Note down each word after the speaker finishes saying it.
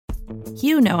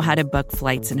You know how to book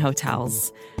flights and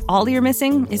hotels. All you're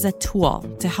missing is a tool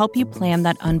to help you plan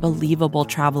that unbelievable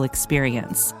travel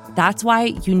experience. That's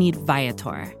why you need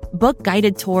Viator. Book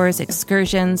guided tours,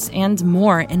 excursions, and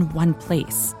more in one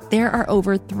place. There are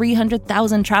over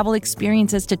 300,000 travel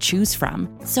experiences to choose from,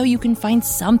 so you can find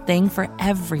something for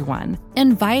everyone.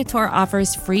 And Viator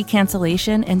offers free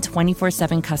cancellation and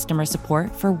 24/7 customer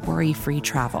support for worry-free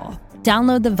travel.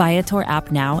 Download the Viator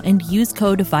app now and use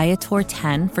code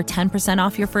Viator10 for 10%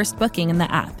 off your first booking in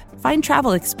the app. Find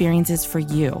travel experiences for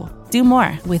you. Do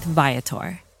more with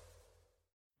Viator.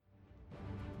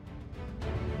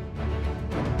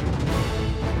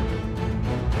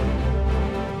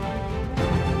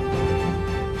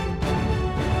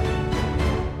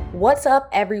 What's up,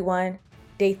 everyone?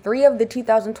 Day 3 of the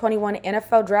 2021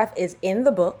 NFL Draft is in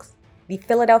the books. The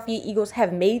Philadelphia Eagles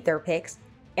have made their picks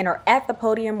and are at the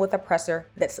podium with a presser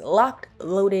that's locked,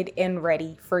 loaded, and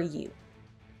ready for you.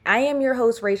 I am your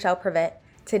host, Rachel Prevet.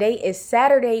 Today is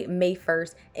Saturday, May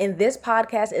 1st, and this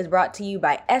podcast is brought to you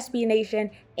by SB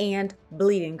Nation and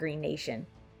Bleeding Green Nation.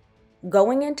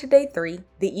 Going into day 3,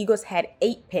 the Eagles had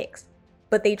 8 picks,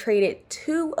 but they traded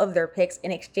 2 of their picks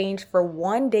in exchange for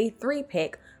one day 3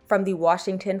 pick from the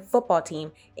Washington football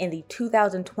team in the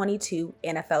 2022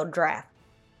 NFL Draft.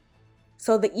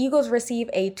 So the Eagles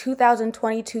receive a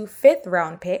 2022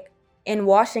 5th-round pick, and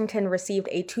Washington received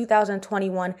a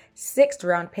 2021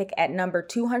 6th-round pick at number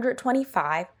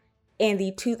 225, and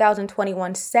the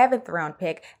 2021 7th-round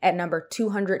pick at number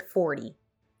 240.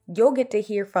 You'll get to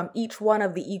hear from each one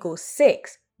of the Eagles'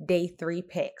 6 day 3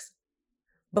 picks.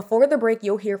 Before the break,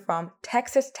 you'll hear from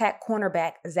Texas Tech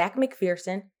cornerback Zach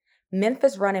McPherson,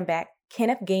 Memphis running back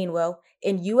Kenneth Gainwell,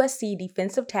 and USC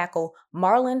defensive tackle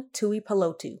Marlon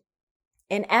Tuipulotu.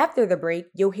 And after the break,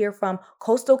 you'll hear from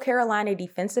Coastal Carolina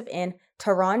defensive end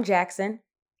Teron Jackson,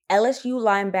 LSU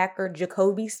linebacker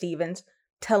Jacoby Stevens,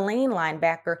 Tulane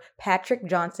linebacker Patrick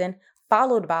Johnson,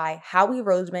 followed by Howie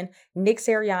Roseman, Nick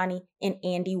Sirianni, and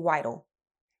Andy Weidl.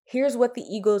 Here's what the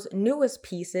Eagles' newest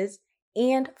pieces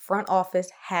and front office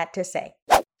had to say.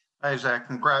 Hey, Zach,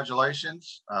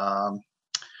 congratulations.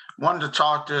 Wanted to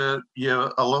talk to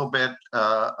you a little bit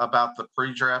about the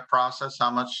pre-draft process. How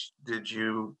much did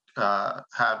you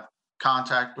have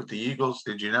contact with the Eagles?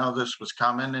 Did you know this was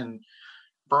coming? And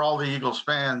for all the Eagles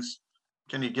fans,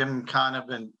 can you give them kind of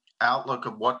an outlook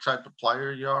of what type of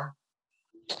player you are?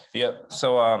 Yep.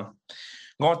 So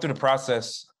going through the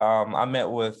process, I met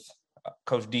with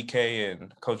Coach DK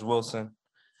and Coach Wilson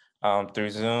through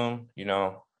Zoom,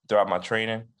 throughout my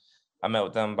training. I met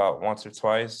with them about once or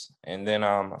twice. And then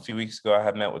a few weeks ago, I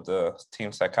had met with the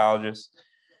team psychologist.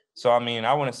 So,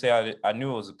 I wouldn't say I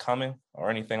knew it was coming or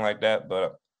anything like that,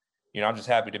 but, I'm just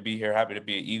happy to be here, happy to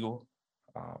be an Eagle.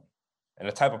 And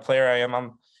the type of player I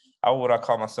am, I would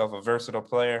call myself a versatile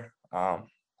player.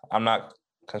 I'm not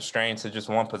constrained to just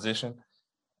one position.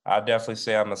 I definitely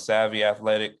say I'm a savvy,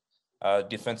 athletic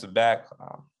defensive back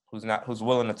who's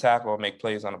willing to tackle and make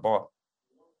plays on the ball.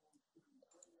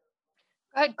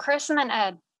 Go ahead, Chris, and then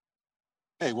Ed.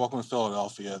 Hey, welcome to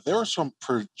Philadelphia. There were some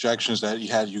projections that you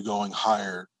had you going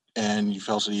higher, and you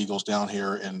fell to the Eagles down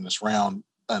here in this round,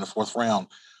 in the 4th round.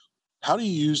 How do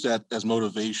you use that as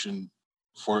motivation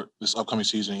for this upcoming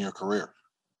season in your career?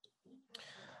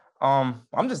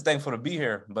 I'm just thankful to be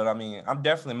here, but I'm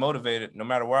definitely motivated no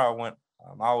matter where I went.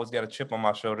 I always got a chip on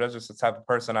my shoulder. That's just the type of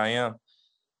person I am.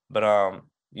 But,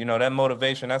 that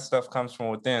motivation, that stuff comes from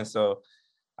within. So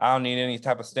I don't need any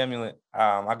type of stimulant.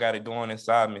 I got it going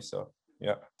inside me. So,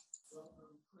 yeah.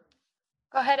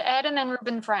 Go ahead, Ed, and then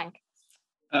Ruben Frank.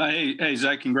 Hey,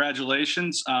 Zach,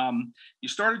 congratulations. You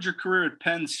started your career at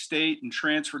Penn State and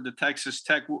transferred to Texas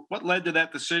Tech. What led to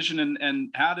that decision, and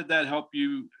how did that help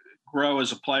you grow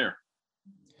as a player?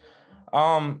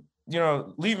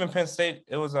 Leaving Penn State,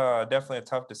 it was definitely a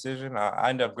tough decision. I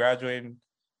ended up graduating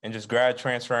and just grad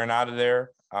transferring out of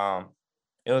there.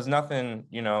 It was nothing,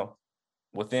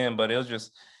 within, but it was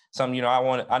just something,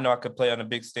 I know I could play on a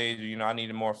big stage. I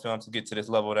needed more film to get to this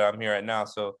level that I'm here at now.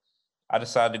 So I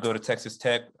decided to go to Texas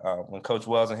Tech when Coach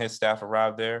Wells and his staff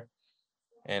arrived there.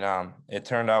 And it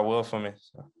turned out well for me.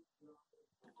 So.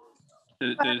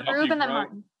 Did it help you grow?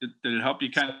 Did it help you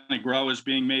kind of grow as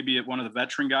being maybe one of the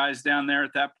veteran guys down there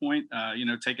at that point,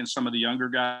 taking some of the younger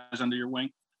guys under your wing?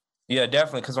 Yeah,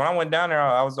 definitely. Because when I went down there,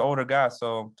 I was the older guy.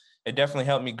 So it definitely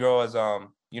helped me grow as,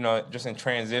 just in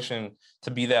transition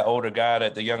to be that older guy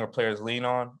that the younger players lean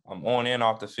on. I'm on and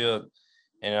off the field.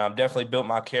 And I've definitely built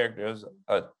my character. It was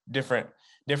a different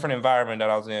environment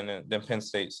that I was in than Penn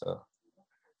State. So.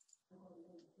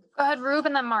 Go ahead, Rube,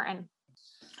 and then Martin.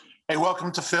 Hey,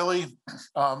 welcome to Philly.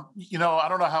 I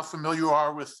don't know how familiar you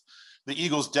are with the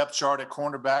Eagles depth chart at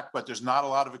cornerback, but there's not a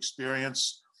lot of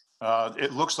experience.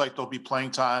 It looks like there'll be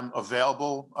playing time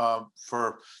available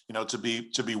for, to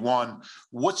be won.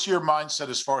 What's your mindset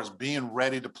as far as being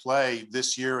ready to play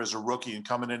this year as a rookie and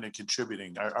coming in and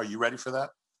contributing? Are you ready for that?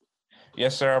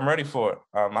 Yes, sir. I'm ready for it.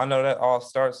 I know that all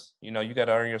starts, you got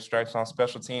to earn your stripes on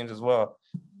special teams as well.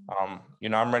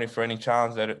 I'm ready for any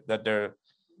challenge that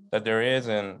there is,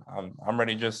 and I'm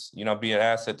ready to just, be an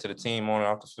asset to the team on and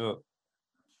off the field.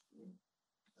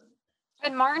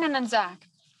 And Martin and then Zach.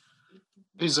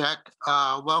 Hey, Zach,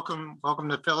 welcome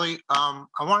to Philly. I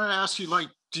wanted to ask you,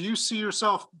 do you see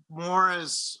yourself more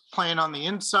as playing on the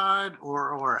inside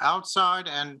or outside?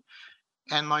 And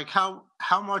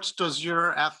how much does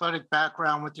your athletic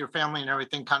background with your family and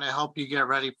everything kind of help you get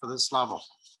ready for this level?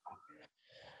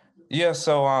 Yeah,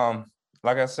 so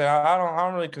like I said, I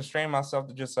don't really constrain myself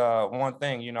to just one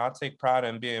thing. I take pride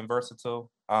in being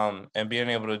versatile and being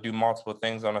able to do multiple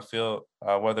things on the field,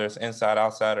 whether it's inside,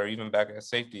 outside, or even back at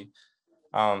safety.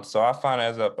 So I find it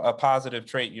as a positive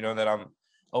trait, that I'm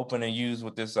open and use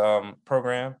with this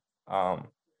program.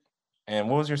 And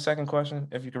what was your second question?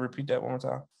 If you could repeat that one more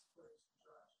time.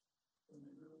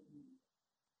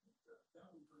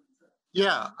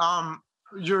 Yeah,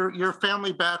 your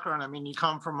family background. I mean, you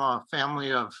come from a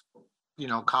family of,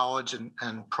 college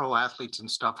and pro athletes and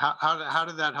stuff. How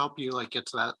did that help you get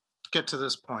to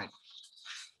this point?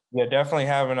 Yeah, definitely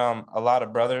having a lot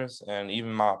of brothers and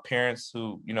even my parents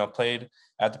who, played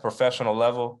at the professional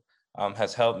level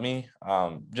has helped me.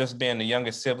 Just being the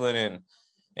youngest sibling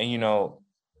and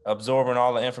absorbing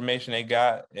all the information they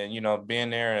got and, being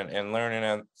there and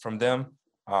learning from them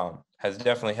has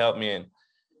definitely helped me.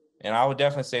 And I would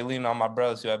definitely say leaning on my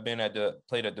brothers who have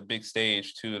played at the big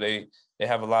stage too. They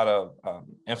have a lot of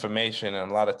information and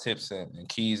a lot of tips and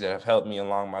keys that have helped me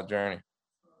along my journey.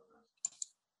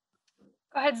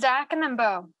 Go ahead, Zach, and then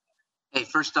Bo. Hey,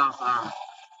 first off,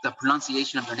 the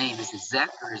pronunciation of their name, is it Zach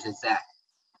or is it Zach?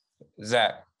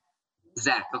 Zach.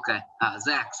 Zach, okay.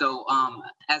 Zach, so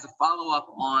as a follow-up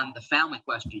on the family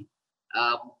question,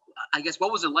 I guess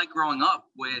what was it like growing up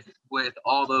with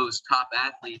all those top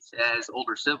athletes as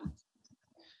older siblings?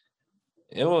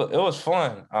 It was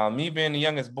fun. Me being the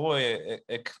youngest boy,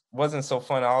 it wasn't so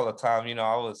fun all the time.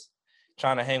 I was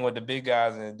trying to hang with the big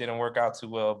guys and it didn't work out too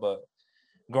well, but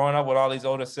growing up with all these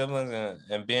older siblings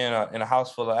and being in a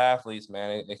house full of athletes,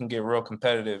 man, it can get real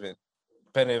competitive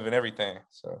and everything.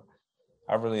 So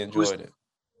I really enjoyed it.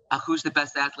 Who's the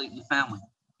best athlete in the family?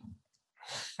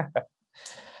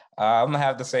 I'm going to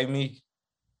have to say me.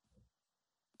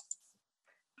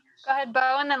 Go ahead,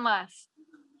 Bo, and then Les.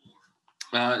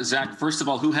 Zach, first of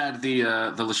all, who had the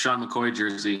LaShawn McCoy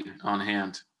jersey on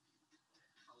hand?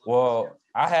 Well,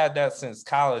 I had that since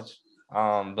college.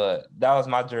 But that was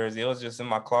my jersey. It was just in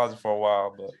my closet for a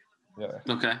while, but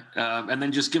yeah. Okay. And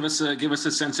then just give us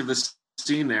a sense of the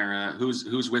scene there.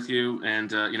 Who's with you?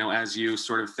 And, as you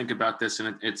sort of think about this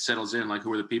and it settles in,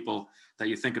 who are the people that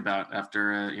you think about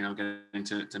after,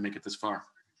 getting to make it this far?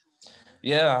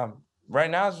 Yeah.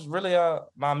 Right now it's really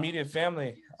my immediate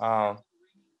family.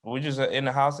 We're just in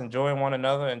the house enjoying one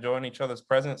another, enjoying each other's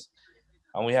presence.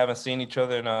 We haven't seen each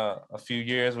other in a few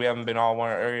years. We haven't been all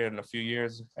one area in a few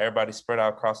years. Everybody's spread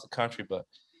out across the country, but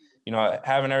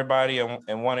having everybody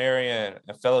in one area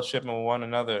and fellowshipping with one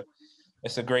another,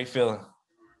 it's a great feeling.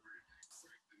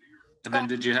 And then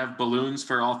did you have balloons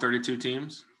for all 32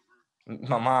 teams?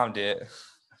 My mom did.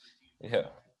 Yeah.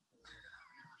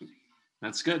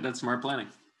 That's good. That's smart planning.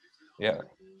 Yeah.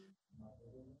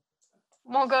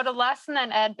 We'll go to Les and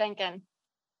then Ed Benkin.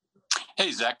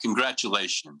 Hey, Zach,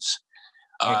 congratulations.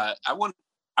 I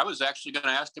was actually going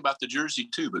to ask about the jersey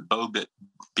too, but Bo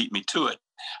beat me to it.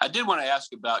 I did want to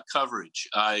ask about coverage.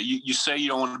 You say you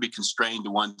don't want to be constrained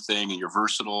to one thing and you're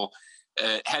versatile.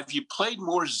 Have you played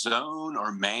more zone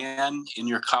or man in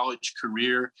your college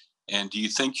career? And do you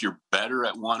think you're better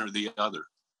at one or the other?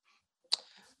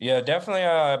 Yeah, definitely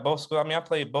both schools. I mean, I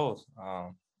played both.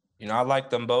 I like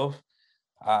them both.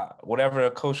 Whatever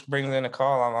the coach brings in the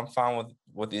call, I'm fine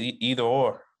with either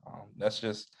or. That's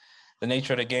just the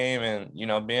nature of the game.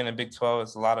 And, being in Big 12,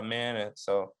 it's a lot of men. And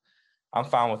so I'm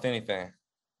fine with anything.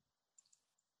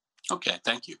 Okay,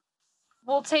 thank you.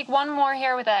 We'll take one more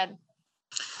here with Ed.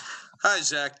 Hi,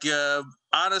 Zach.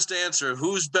 Honest answer.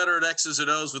 Who's better at X's and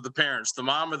O's with the parents, the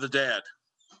mom or the dad?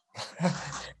 I'm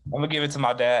going to give it to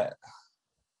my dad.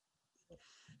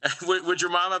 Would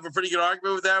your mom have a pretty good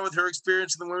argument with that, with her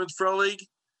experience in the Women's Pro League?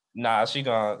 Nah, she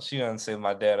gonna say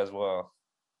my dad as well.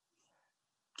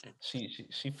 She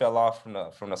fell off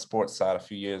from the sports side a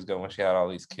few years ago when she had all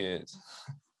these kids.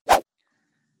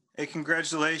 Hey,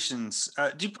 congratulations.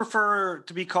 Do you prefer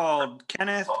to be called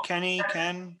Kenneth, Kenny,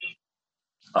 Ken?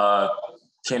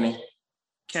 Kenny.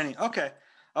 Kenny. Okay.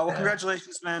 Well,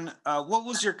 congratulations, man. What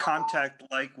was your contact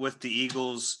like with the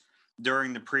Eagles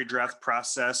during the pre-draft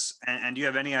process? And do you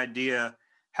have any idea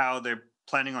how they're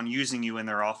planning on using you in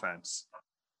their offense?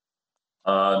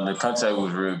 The contact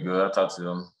was real good. I talked to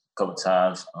them a couple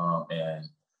times, and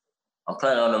I'm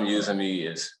planning on them using me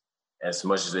as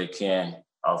much as they can,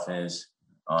 offense,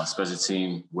 special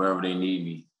team, wherever they need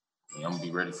me. And I'm gonna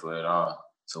be ready for it all.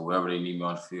 So wherever they need me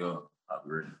on the field, I'll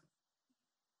be ready.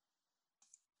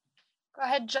 Go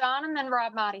ahead, John, and then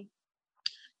Rob Motti.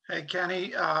 Hey, Kenny,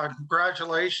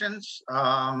 congratulations.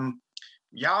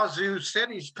 Yazoo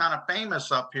City's kind of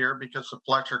famous up here because of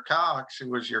Fletcher Cox, who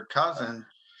was your cousin.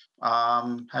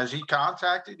 Has he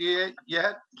contacted you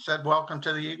yet? Said welcome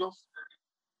to the Eagles?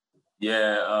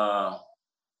 Yeah,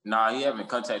 nah, he haven't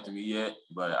contacted me yet,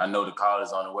 but I know the call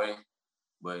is on the way.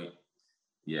 But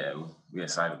yeah, we're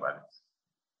excited about it.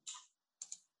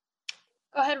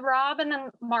 Go ahead, Rob, and then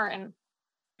Martin.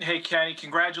 Hey, Kenny,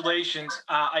 congratulations.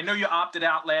 I know you opted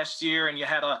out last year and you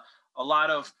had a lot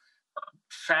of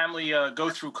family go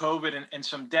through COVID and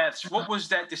some deaths. What was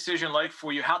that decision like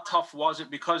for you? How tough was it?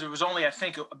 Because it was only, I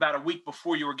think, about a week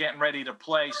before you were getting ready to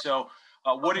play. So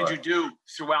what did you do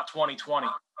throughout 2020?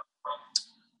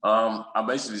 I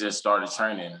basically just started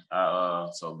training.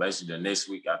 So basically the next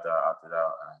week after I opted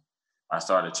out, I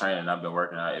started training. I've been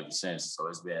working out ever since. So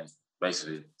it's been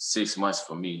basically 6 months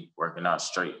for me working out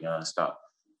straight, nonstop.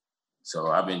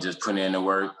 So I've been just putting in the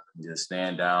work, just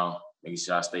staying down, making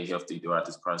sure I stay healthy throughout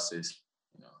this process.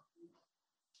 Go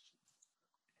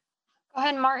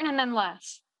ahead, Martin, and then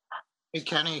Les. Hey,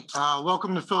 Kenny,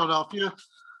 welcome to Philadelphia.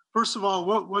 First of all,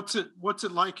 what's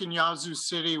it like in Yazoo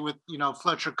City with,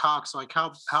 Fletcher Cox? Like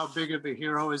how big of a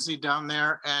hero is he down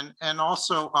there? And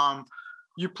also,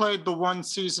 you played the one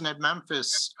season at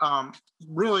Memphis,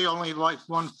 really only like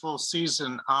one full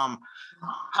season.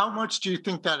 How much do you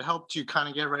think that helped you kind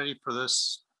of get ready for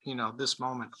this, this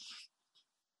moment?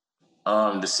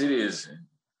 The city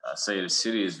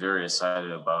is very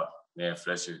excited about me and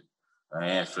Fletcher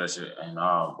and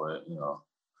all, but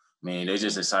they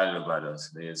just excited about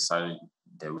us. They excited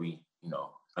that we,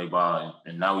 play ball,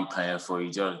 and now we playing for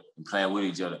each other and playing with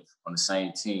each other on the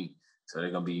same team. So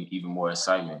they're gonna be even more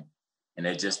excitement. And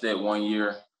at just that 1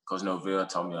 year, Coach Norvell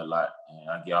taught me a lot, and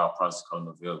I give all props to Coach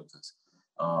Norvell because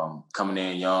coming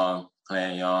in young,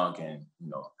 playing young, and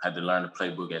had to learn the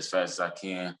playbook as fast as I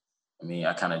can.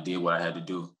 I kind of did what I had to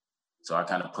do. So I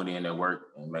kind of put in that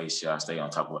work and made sure I stay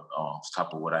on top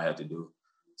of what I had to do.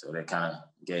 So that kind of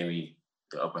gave me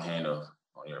the upper hand on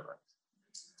everybody.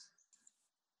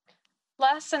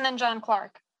 Les, and then John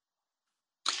Clark.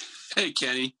 Hey,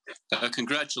 Kenny,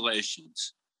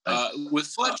 congratulations. With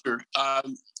Fletcher,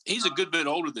 he's a good bit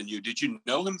older than you. Did you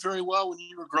know him very well when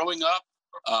you were growing up?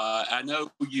 I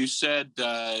know you said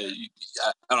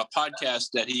on a podcast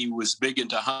that he was big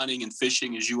into hunting and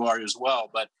fishing as you are as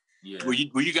well, but yeah. Were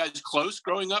you guys close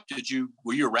growing up?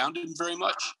 Were you around him very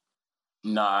much?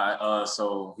 Nah,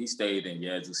 so he stayed in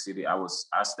Yazoo City. I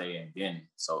stayed in Benton.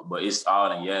 So, but it's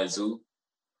all in Yazoo.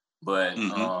 But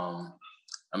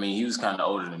he was kind of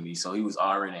older than me, so he was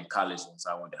already in college once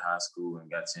I went to high school and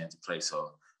got a chance to play.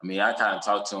 So, I kind of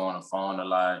talked to him on the phone a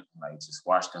lot, like just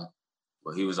watched him.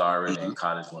 But he was already in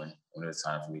college when it was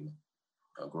time for me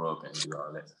to grow up and do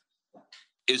all that.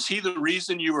 Is he the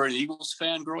reason you were an Eagles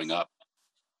fan growing up?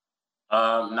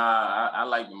 Nah, I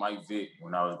liked Mike Vick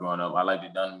when I was growing up. I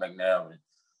liked Donnie McNabb and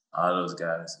all those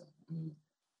guys.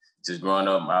 Just growing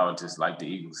up, I would just like the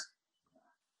Eagles.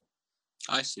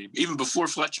 I see. Even before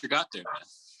Fletcher got there.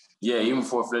 Yeah, even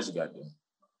before Fletcher got there.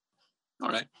 All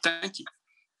right. Thank you.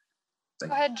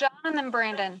 Go ahead, John, and then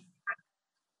Brandon.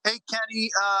 Hey, Kenny,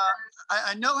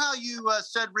 I know how you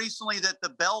said recently that the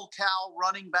bell cow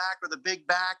running back or the big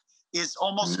back is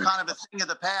almost kind of a thing of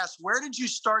the past. Where did you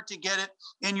start to get it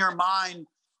in your mind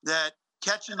that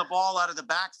catching the ball out of the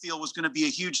backfield was going to be a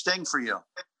huge thing for you?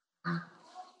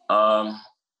 I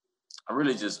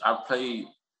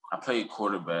played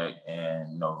quarterback,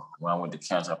 and when I went to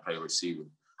camps, I played receiver.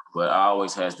 But I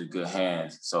always had the good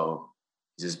hands, so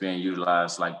just being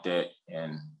utilized like that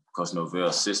and Coach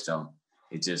Norvell's system,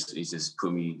 it just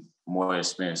put me more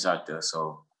experience out there.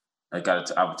 So I got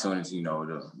an opportunity,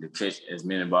 to catch as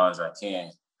many balls as I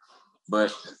can.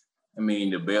 But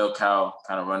the bell cow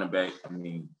kind of running back,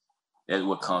 that's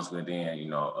what comes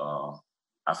within.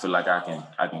 I feel like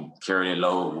I can carry the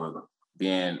load with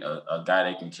being a guy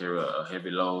that can carry a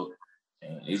heavy load,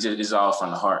 and it's all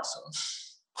from the heart. So,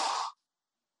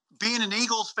 being an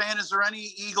Eagles fan, is there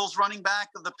any Eagles running back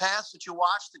of the past that you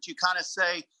watch that you kind of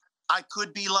say, I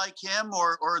could be like him,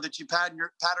 or that you pattern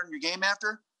your game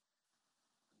after?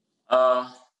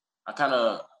 I kind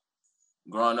of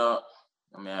growing up.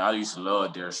 I mean, I used to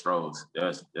love Derrick Rose.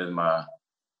 That's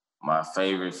my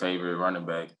favorite running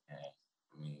back. And,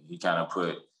 I mean, he kind of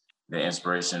put the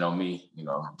inspiration on me. You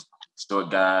know, short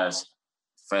guys,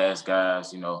 fast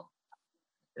guys. You know,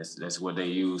 that's what they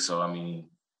use. So I mean,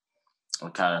 they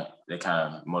kind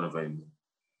of motivate me.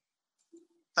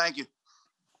 Thank you,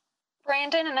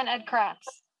 Brandon, and then Ed Kratz.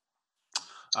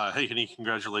 Hey, Kenny,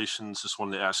 congratulations. Just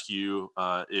wanted to ask you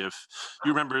if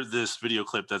you remember this video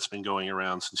clip that's been going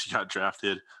around since you got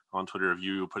drafted on Twitter of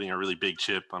you putting a really big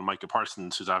chip on Micah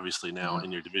Parsons, who's obviously now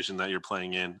in your division that you're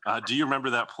playing in. Do you remember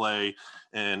that play,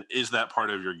 and is that part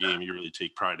of your game you really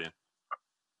take pride in?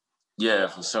 Yeah,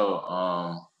 for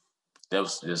sure. That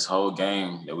was this whole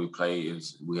game that we played.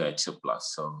 We had chip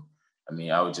blocks. So, I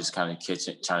mean, I was just kind of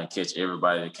trying to catch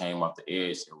everybody that came off the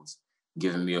edge. It was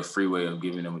giving me a free way of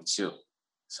giving them a chip.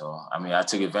 So, I mean, I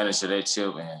took advantage of that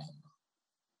chip, and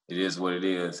it is what it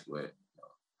is. But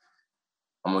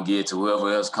I'm going to give it to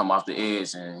whoever else come off the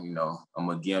edge, and, you know, I'm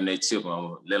going to give them that chip, and I'm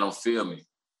going to let them feel me.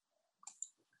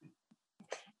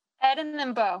 Ed and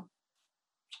then Bo.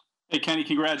 Hey, Kenny,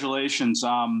 congratulations.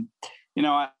 You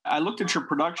know, I looked at your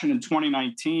production in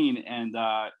 2019, and,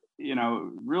 you know,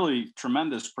 really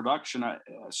tremendous production.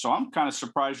 So I'm kind of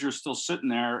surprised you're still sitting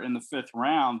there in the 5th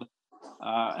round.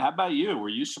 How about you? Were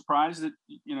you surprised that,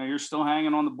 you know, you're still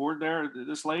hanging on the board there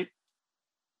this late?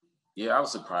 Yeah, I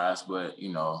was surprised, but,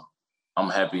 you know, I'm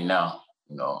happy now.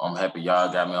 You know, I'm happy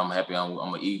y'all got me. I'm happy I'm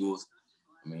the Eagles.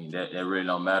 I mean, that really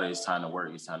don't matter. It's time to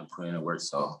work. It's time to put in the work.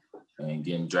 So, and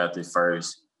getting drafted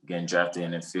first, getting drafted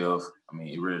in the 5th, I mean,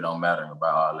 it really don't matter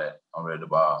about all that. I'm ready to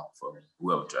ball for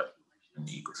whoever drafted in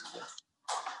the Eagles.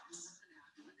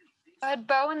 Go ahead,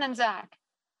 Bo, and then Zach.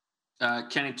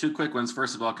 Kenny, 2 quick ones.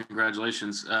 First of all,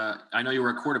 congratulations. I know you were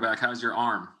a quarterback. How's your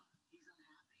arm?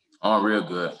 I'm real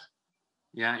good.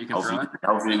 Yeah, you can throw it?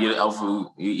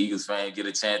 Hopefully Eagles fans get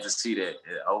a chance to see that.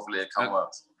 Hopefully it come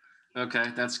up.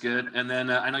 Okay, that's good. And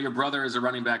then I know your brother is a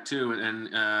running back too,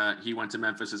 and he went to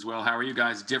Memphis as well. How are you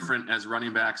guys different as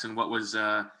running backs, and what was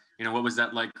what was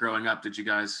that like growing up? Did you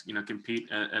guys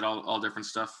compete at all different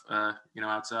stuff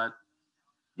outside?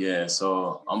 Yeah,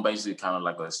 so I'm basically kind of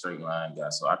like a straight line guy.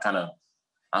 So I'm kind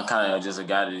of just a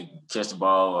guy to catch the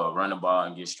ball or run the ball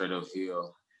and get straight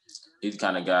uphill. He's the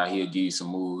kind of guy, he'll give you some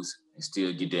moves and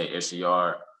still get that extra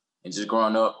yard. And just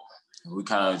growing up, we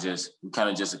kind of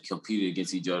just competed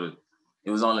against each other.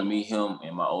 It was only me, him,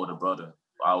 and my older brother,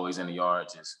 always in the yard,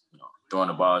 just throwing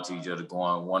the ball to each other,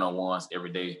 going one-on-ones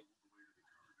every day.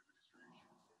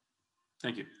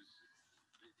 Thank you.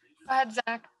 Go ahead,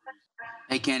 Zach.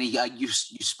 Hey, Kenny, you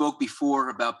spoke before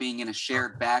about being in a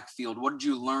shared backfield. What did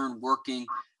you learn working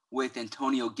with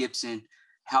Antonio Gibson?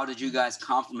 How did you guys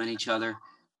complement each other?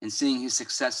 And seeing his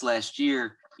success last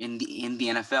year in the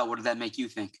NFL, what did that make you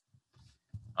think?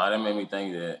 That made me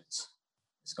think that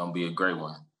it's gonna be a great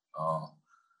one.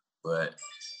 But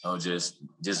just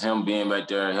him being back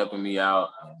there helping me out,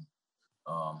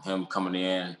 and him coming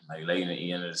in like late in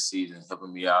the end of the season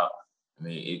helping me out. I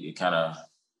mean, it kind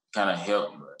of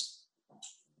helped, but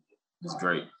it's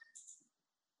great.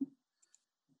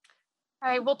 All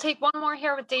right, we'll take one more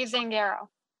here with Dave Zangaro.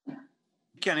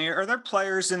 Kenny, are there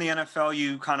players in the NFL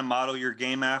you kind of model your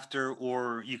game after,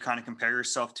 or you kind of compare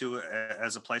yourself to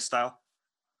as a play style?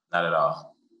 Not at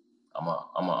all.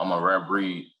 I'm a rare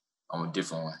breed. I'm a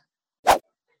different one.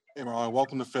 Hey, Marlon,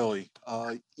 welcome to Philly.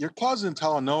 Your cousin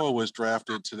Talanoa was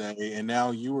drafted today, and now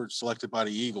you were selected by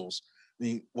the Eagles. I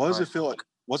mean, what does it feel like?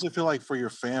 What's it feel like for your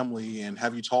family, and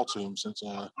have you talked to him since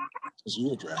you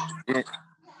were drafted?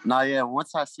 Yeah.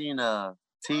 Once I seen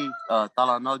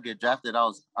Talanoa get drafted,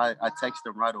 I texted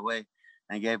him right away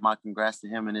and gave my congrats to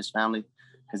him and his family,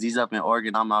 because he's up in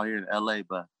Oregon. I'm out here in LA,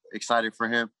 but excited for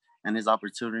him and his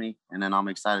opportunity, and then I'm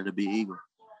excited to be Eagle.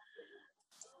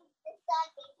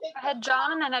 Go ahead,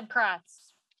 John, and then Ed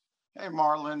Kratz. Hey,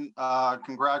 Marlon,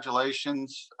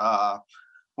 congratulations.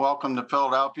 Welcome to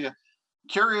Philadelphia.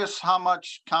 Curious how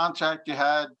much contact you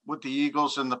had with the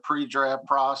Eagles in the pre-draft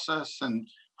process and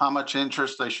how much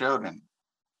interest they showed in.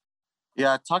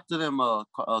 Yeah, I talked to them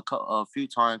a few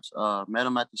times. Met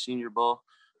them at the Senior Bowl.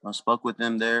 Spoke with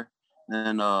them there,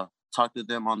 and talked to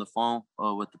them on the phone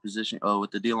with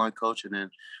the D-line coach, and then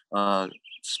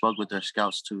spoke with their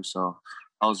scouts too. So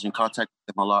I was in contact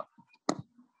with them a lot.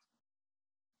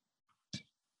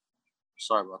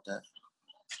 Sorry about that.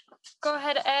 Go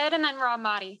ahead, Ed, and then Rob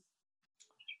Motti.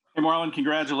 Hey, Marlon,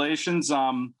 congratulations.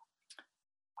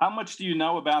 How much do you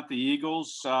know about the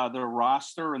Eagles, their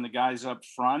roster, and the guys up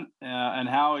front? And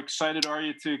how excited are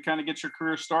you to kind of get your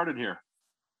career started here?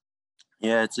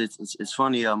 Yeah, it's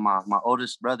funny. My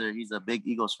oldest brother, he's a big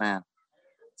Eagles fan.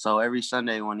 So every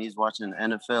Sunday when he's watching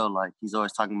NFL, like he's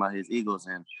always talking about his Eagles,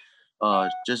 and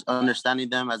just understanding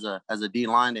them as a D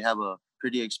line. They have a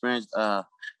pretty experienced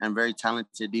and very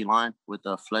talented D line with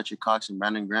Fletcher Cox and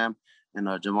Brandon Graham and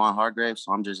Javon Hargrave.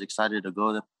 So I'm just excited to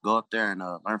go up there and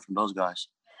learn from those guys,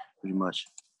 pretty much.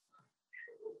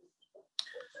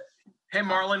 Hey,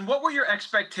 Marlon, what were your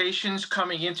expectations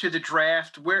coming into the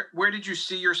draft? Where did you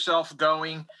see yourself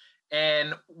going?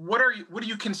 And what do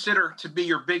you consider to be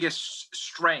your biggest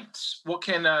strengths? What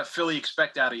can Philly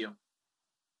expect out of you?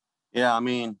 Yeah, I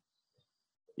mean,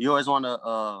 you always want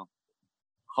to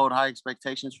hold high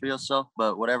expectations for yourself,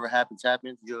 but whatever happens,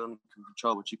 happens. You only can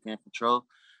control what you can't control.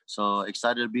 So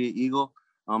excited to be an Eagle.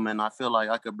 And I feel like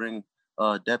I could bring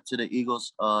depth to the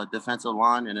Eagles defensive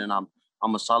line, and then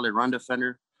I'm a solid run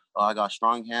defender. I got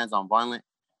strong hands. I'm violent,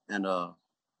 and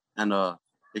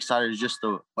excited just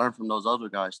to learn from those other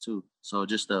guys too. So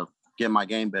just to get my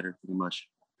game better, pretty much.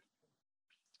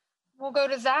 We'll go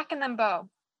to Zach and then Bo.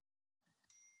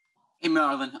 Hey,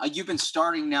 Marlon, you've been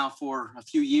starting now for a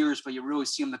few years, but you really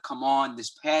seem to come on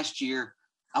this past year.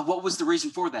 What was the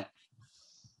reason for that?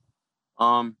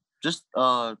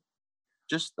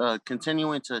 Just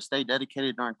continuing to stay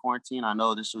dedicated during quarantine. I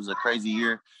know this was a crazy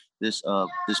year, this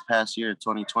past year,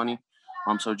 2020.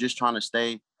 So just trying to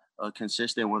stay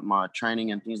consistent with my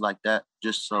training and things like that.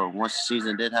 Just so once the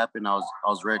season did happen, I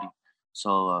was ready.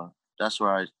 So that's where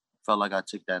I felt like I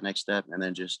took that next step, and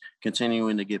then just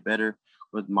continuing to get better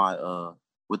with my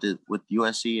with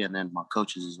USC and then my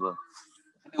coaches as well.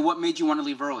 And what made you want to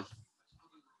leave early?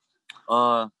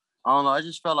 I don't know. I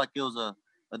just felt like it was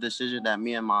a decision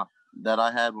that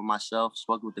I had with myself,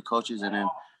 spoke with the coaches, and then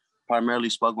primarily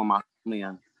spoke with my family,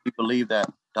 and we believe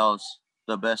that was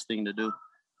the best thing to do.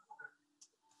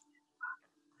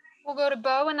 We'll go to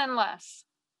Bo and then Les.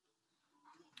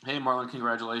 Hey, Marlon,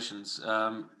 congratulations.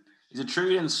 Is it true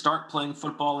you didn't start playing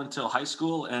football until high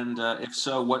school? And if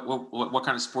so, what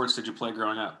kind of sports did you play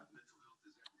growing up?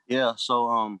 Yeah,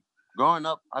 so growing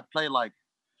up, I played like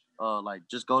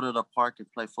just go to the park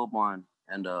and play football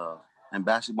and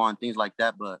basketball and things like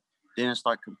that, but didn't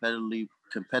start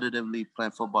competitively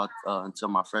playing football until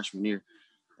my freshman year,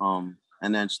 and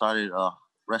then started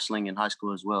wrestling in high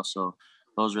school as well. So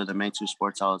those were the main two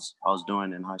sports I was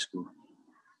doing in high school.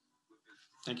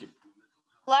 Thank you.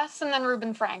 Les and then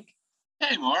Ruben Frank.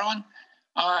 Hey, Marlon.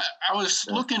 I was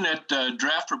looking at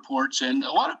draft reports, and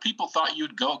a lot of people thought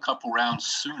you'd go a couple rounds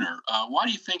sooner. Why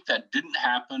do you think that didn't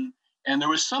happen? And there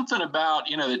was something about,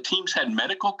 the teams had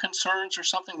medical concerns or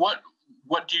something. What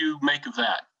do you make of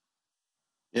that?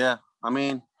 Yeah, I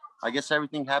mean, I guess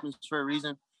everything happens for a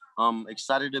reason.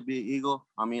 Excited to be an Eagle.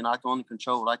 I mean, I can only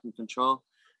control what I can control,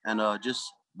 and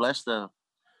just blessed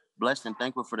and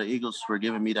thankful for the Eagles for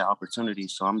giving me that opportunity.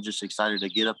 So I'm just excited to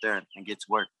get up there and get to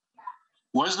work.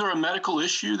 Was there a medical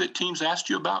issue that teams asked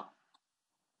you about?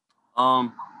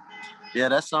 Yeah,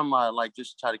 that's something I like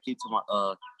just try to keep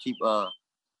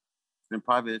in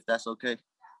private, if that's okay.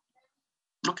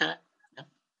 Okay. Yeah.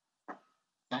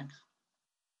 Thanks.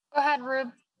 Go ahead,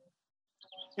 Rube.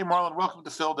 Hey, Marlon, welcome to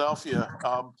Philadelphia.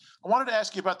 I wanted to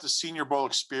ask you about the Senior Bowl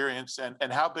experience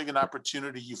and how big an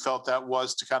opportunity you felt that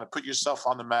was to kind of put yourself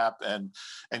on the map and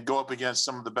go up against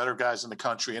some of the better guys in the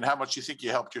country, and how much you think you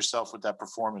helped yourself with that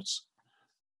performance.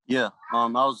 Yeah, I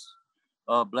was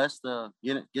blessed to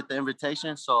get the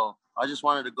invitation, so I just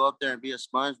wanted to go up there and be a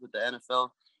sponge with the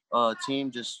NFL team,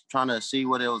 just trying to see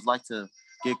what it was like to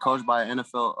get coached by an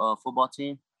NFL football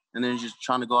team, and then just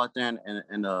trying to go out there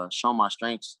and show my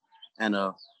strengths and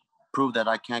prove that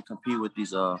I can compete with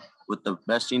these with the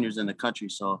best seniors in the country.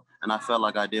 So, and I felt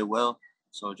like I did well.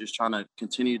 So just trying to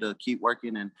continue to keep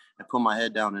working and put my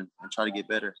head down and try to get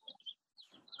better.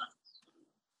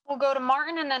 We'll go to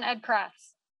Martin and then Ed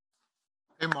Krafts.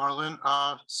 Hey, Marlon.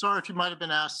 Sorry if you might have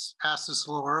been asked this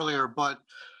a little earlier, but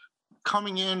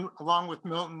coming in along with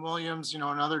Milton Williams,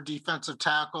 another defensive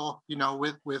tackle,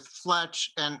 with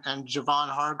Fletch and Javon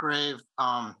Hargrave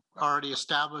already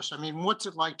established. I mean, what's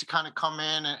it like to kind of come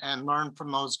in and learn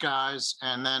from those guys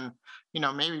and then,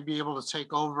 maybe be able to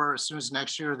take over as soon as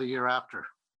next year or the year after?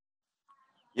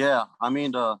 Yeah, I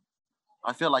mean,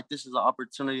 I feel like this is an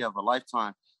opportunity of a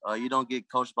lifetime. You don't get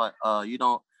coached by, you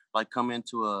don't come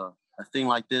into a thing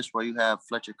like this where you have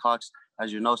Fletcher Cox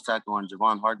as your nose tackle and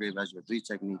Javon Hargrave as your three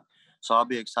technique. So I'll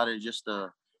be excited just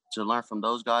to learn from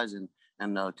those guys and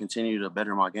continue to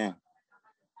better my game.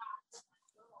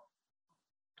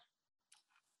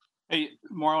 Hey,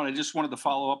 Marlon, I just wanted to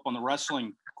follow up on the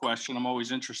wrestling question. I'm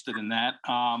always interested in that.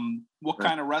 What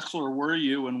kind of wrestler were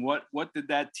you, and what did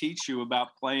that teach you about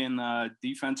playing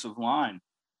defensive line?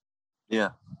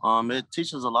 Yeah, it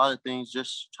teaches a lot of things,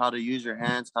 just how to use your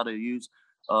hands, how to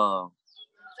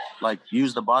like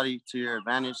use the body to your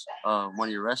advantage when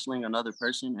you're wrestling another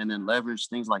person, and then leverage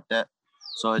things like that.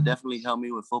 So it definitely helped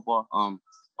me with football.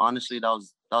 Honestly, that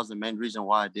was the main reason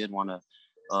why I did want to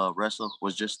wrestle,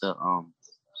 was just to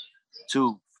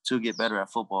get better at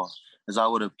football, as I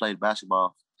would have played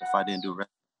basketball if I didn't do wrestling.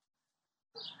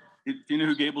 Do you know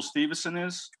who Gable Stevenson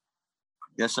is?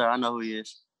 Yes, sir. I know who he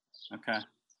is. Okay.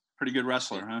 Pretty good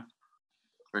wrestler, huh?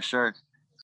 For sure.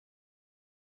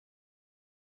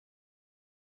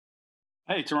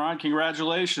 Hey, Teron,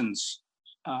 congratulations.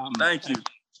 Thank you.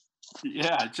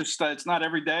 Yeah, it's not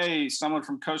every day someone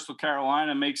from Coastal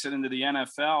Carolina makes it into the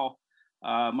NFL.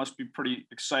 Must be pretty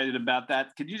excited about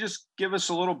that. Could you just give us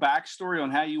a little backstory on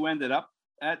how you ended up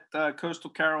at Coastal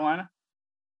Carolina?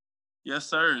 Yes,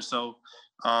 sir. So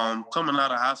coming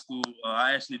out of high school,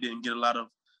 I actually didn't get a lot of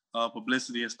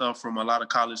publicity and stuff from a lot of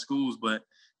college schools. But,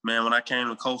 man, when I came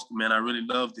to Coastal, man, I really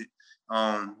loved it.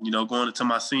 Going into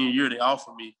my senior year, they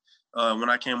offered me. When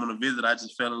I came on a visit, I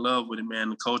just fell in love with it, man,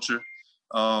 the culture,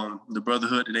 the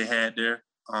brotherhood that they had there.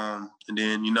 And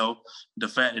then, the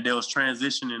fact that they was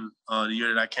transitioning the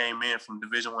year that I came in from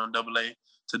Division I AA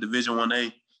to Division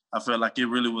I I felt like it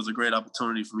really was a great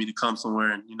opportunity for me to come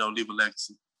somewhere and, leave a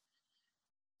legacy.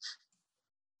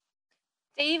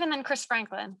 Dave and then Chris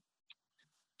Franklin.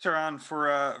 Teron,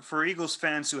 for Eagles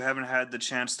fans who haven't had the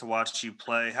chance to watch you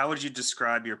play, how would you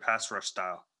describe your pass rush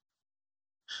style?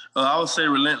 I would say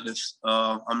relentless.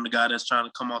 I'm the guy that's trying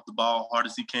to come off the ball hard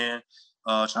as he can,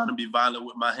 trying to be violent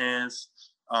with my hands.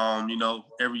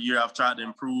 Every year I've tried to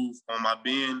improve on my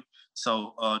bend,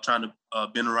 so trying to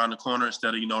bend around the corner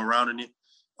instead of, rounding it.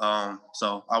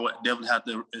 So I would definitely have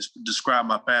to describe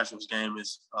my pass rush game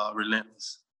as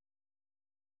relentless.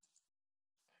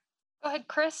 Go ahead,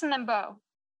 Chris, and then Bo.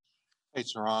 Hey,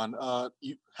 Teron,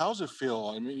 how's it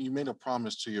feel? I mean, you made a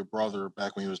promise to your brother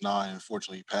back when he was 9, and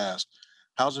unfortunately he passed.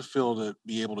 How's it feel to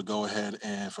be able to go ahead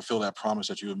and fulfill that promise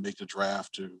that you would make the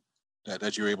draft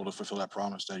that you're able to fulfill that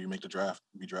promise that you make the draft,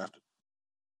 be drafted?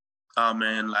 Oh,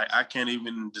 man, I can't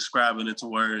even describe it into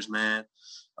words, man.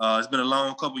 It's been a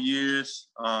long couple of years.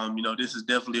 This is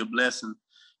definitely a blessing.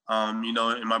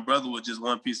 And my brother was just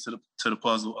one piece to the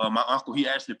puzzle. My uncle, he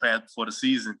actually passed before the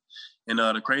season. And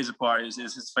the crazy part is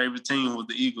his favorite team was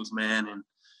the Eagles, man. And,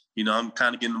 I'm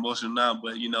kind of getting emotional now,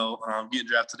 but, getting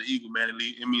drafted to the Eagles, man,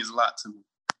 it means a lot to me.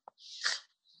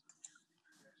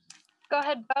 Go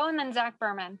ahead, Bo, and then Zach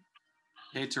Berman.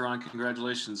 Hey, Teron,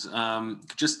 congratulations.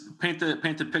 Just paint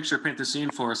the picture, paint the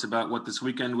scene for us about what this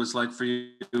weekend was like for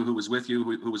you, who was with you,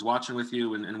 who was watching with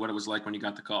you, and what it was like when you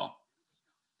got the call.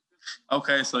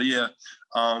 Okay, so yeah,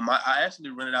 I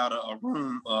actually rented out a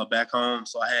room back home,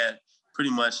 so I had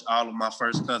pretty much all of my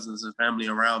first cousins and family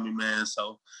around me, man.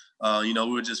 So, we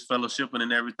were just fellowshipping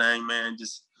and everything, man,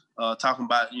 just talking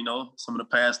about, some of the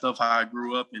past stuff, how I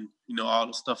grew up and, all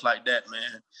the stuff like that,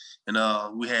 man. And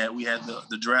we had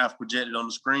the draft projected on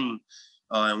the screen.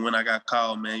 And when I got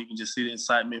called, man, you can just see the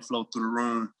excitement flow through the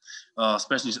room,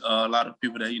 especially a lot of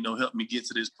people that, helped me get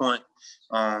to this point.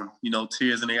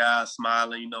 Tears in their eyes,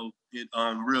 smiling,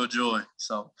 real joy.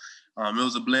 So it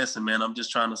was a blessing, man. I'm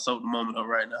just trying to soak the moment up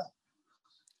right now.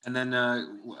 And then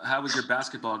how was your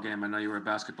basketball game? I know you were a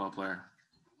basketball player.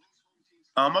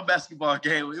 My basketball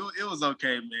game, it was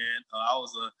okay, man. I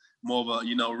was more of a,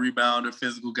 rebounder,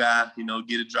 physical guy,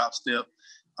 get a drop step.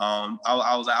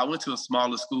 I went to a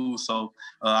smaller school, so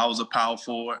I was a power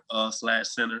forward /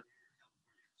 center.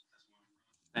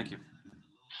 Thank you.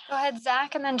 Go ahead,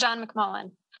 Zach, and then John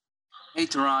McMullen. Hey,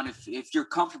 Teron, if you're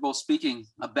comfortable speaking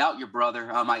about your brother,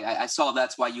 I saw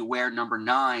that's why you wear number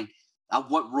 9.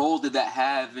 What role did that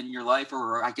have in your life,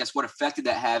 or I guess what effect did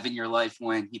that have in your life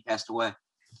when he passed away?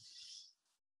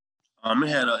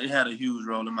 It had a huge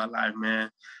role in my life,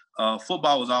 man.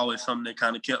 Football was always something that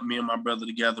kind of kept me and my brother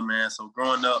together, man. So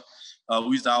growing up,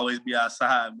 we used to always be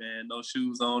outside, man. No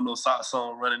shoes on, no socks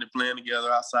on, running and playing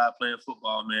together outside playing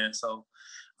football, man. So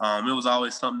it was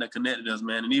always something that connected us,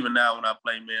 man. And even now when I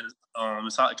play, man,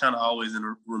 it's kind of always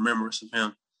in remembrance of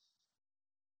him.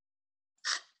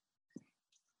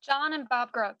 John and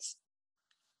Bob Groats.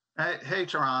 Hey,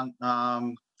 Teron.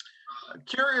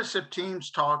 Curious if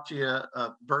teams talk to you.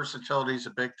 Versatility is a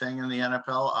big thing in the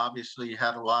NFL. Obviously, you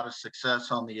had a lot of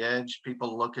success on the edge.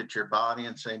 People look at your body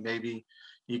and say maybe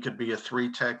you could be a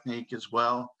 3 technique as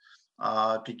well.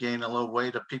 If you gain a little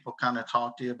weight, do people kind of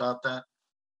talk to you about that?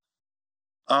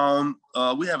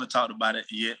 We haven't talked about it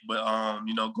yet, but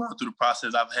going through the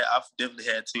process, I've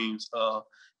definitely had teams,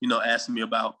 asking me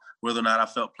about whether or not I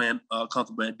felt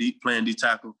comfortable at playing D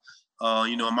tackle.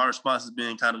 My response has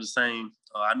been kind of the same.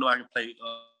 I know I can play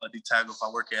D tackle if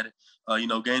I work at it.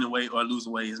 Gaining weight or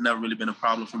losing weight has never really been a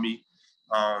problem for me.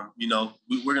 You know,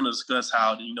 we're going to discuss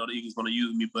how, you know, the Eagles going to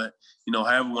use me, but, you know,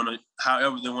 however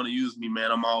they want to use me,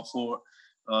 man, I'm all for it.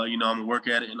 You know, I'm going to work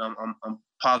at it, and I'm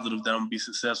positive that I'm going to be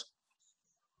successful.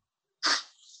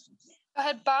 Go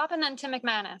ahead, Bob, and then Tim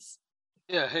McManus.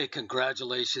 Yeah, hey,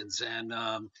 congratulations. And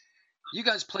you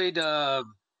guys played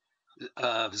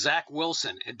Zach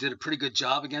Wilson and did a pretty good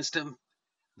job against him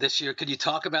this year. Could you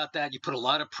talk about that? You put a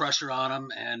lot of pressure on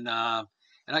him, and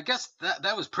I guess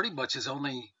that was pretty much his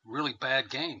only really bad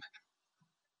game.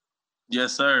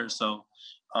 Yes, sir. So,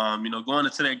 you know, going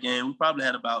into that game, we probably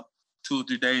had about 2 or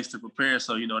 3 days to prepare.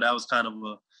 So, you know, that was kind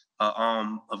of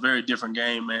a very different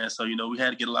game, man. So, you know, we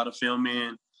had to get a lot of film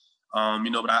in. You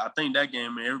know, but I think that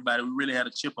game, man, we really had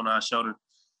a chip on our shoulder.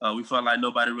 We felt like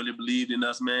nobody really believed in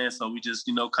us, man. So we just,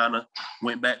 you know, kind of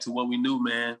went back to what we knew,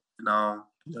 man. And,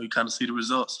 you know, you kind of see the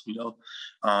results, you know.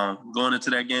 Going into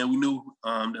that game, we knew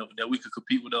that we could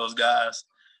compete with those guys.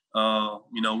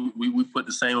 You know, we put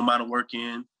the same amount of work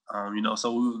in, you know,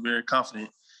 so we were very confident.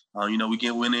 You know, we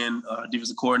went in,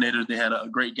 defensive coordinators, they had a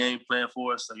great game plan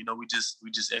for us. So, you know, we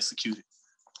just executed.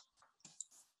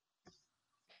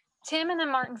 Tim and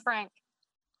then Martin Frank.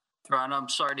 Ron, I'm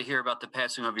sorry to hear about the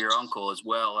passing of your uncle as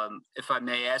well. If I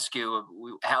may ask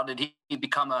you, how did he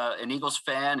become an Eagles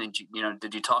fan? And, you know,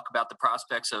 did you talk about the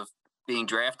prospects of being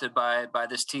drafted by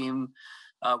this team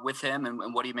with him?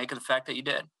 And what do you make of the fact that you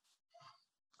did?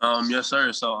 Yes,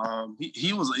 sir. So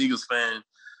he was an Eagles fan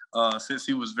since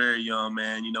he was very young,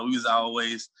 man. You know, we was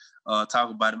always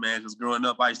talking about it, man, because growing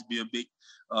up, I used to be a big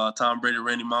Tom Brady,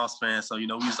 Randy Moss fan. So, you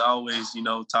know, we was always, you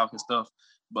know, talking stuff.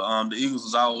 But the Eagles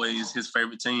was always his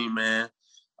favorite team, man.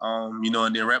 You know,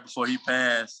 and then right before he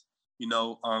passed, you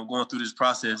know, going through this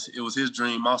process, it was his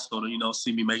dream also to, you know,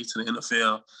 see me make it to the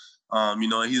NFL. You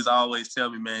know, and he's always tell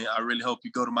me, man, I really hope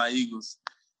you go to my Eagles.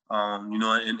 You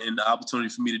know, and the opportunity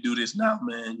for me to do this now,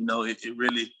 man, you know, it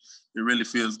really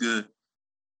feels good.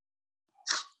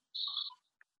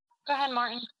 Go ahead,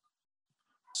 Martin.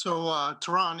 So,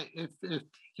 Teron, if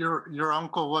your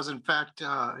uncle was in fact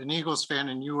an Eagles fan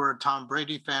and you were a Tom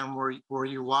Brady fan, were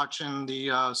you watching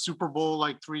the Super Bowl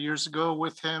like 3 years ago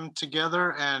with him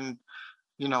together? And,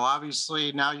 you know,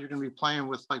 obviously now you're going to be playing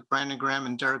with like Brandon Graham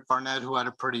and Derek Barnett, who had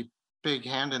a pretty big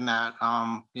hand in that.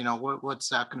 You know, what's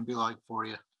that going to be like for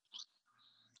you?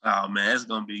 Oh, man, it's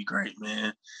going to be great,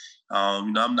 man.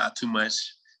 You know, I'm not too much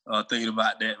thinking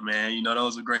about that, man. You know,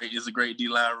 it's a great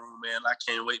D-line room, man. I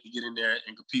can't wait to get in there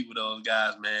and compete with those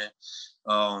guys, man.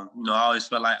 You know, I always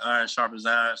felt like iron sharpens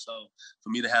iron. So for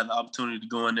me to have the opportunity to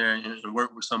go in there and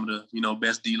work with some of the, you know,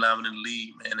 best D linemen in the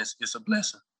league, man, it's a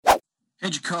blessing. Hey,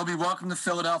 Jacoby, welcome to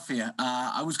Philadelphia.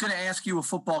 I was going to ask you a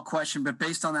football question, but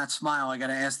based on that smile, I got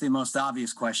to ask the most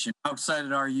obvious question. How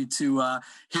excited are you to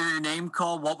hear your name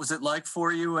called? What was it like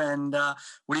for you? And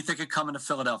what do you think of coming to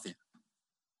Philadelphia?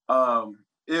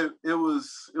 It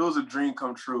was a dream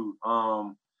come true.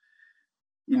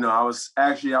 You know, I was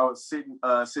sitting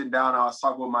down. I was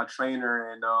talking with my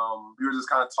trainer, and we were just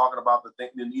kind of talking about the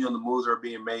moves that are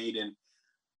being made, and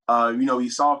you know, we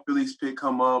saw Philly's pick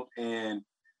come up, and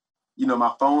you know,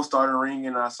 my phone started ringing,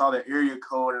 and I saw the area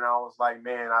code, and I was like,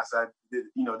 man, I said,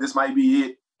 you know, this might be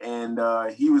it. And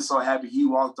he was so happy. He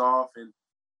walked off, and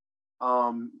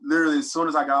literally as soon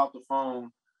as I got off the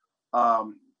phone,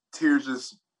 tears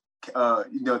just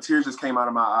came out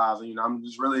of my eyes. And, you know, I'm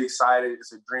just really excited.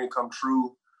 It's a dream come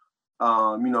true.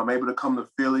 You know, I'm able to come to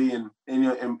Philly and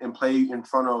play in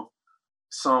front of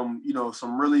some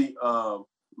really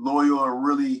loyal and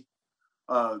really,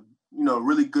 you know,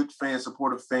 really good fans,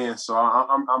 supportive fans. So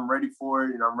I'm ready for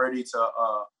it, and I'm ready to,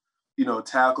 you know,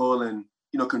 tackle and,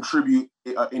 you know, contribute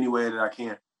any way that I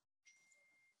can.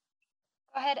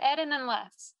 Go ahead, Ed, and then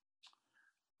Les.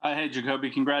 Hey,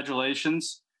 Jacoby,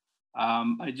 congratulations.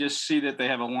 I just see that they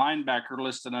have a linebacker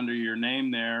listed under your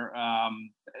name there.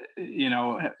 You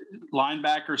know,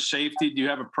 linebacker, safety, do you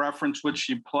have a preference which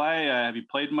you play? Have you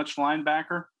played much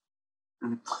linebacker?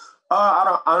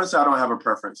 I don't have a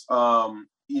preference.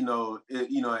 You know, at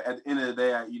the end of the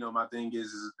day, you know, my thing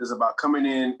is about coming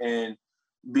in and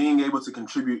being able to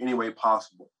contribute any way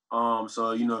possible.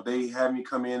 So, you know, if they have me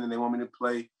come in and they want me to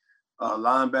play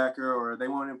linebacker, or they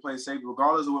want me to play safety,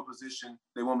 regardless of what position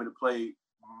they want me to play,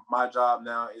 my job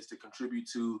now is to contribute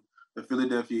to the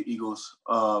Philadelphia Eagles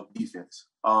defense.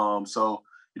 So,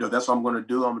 you know, that's what I'm going to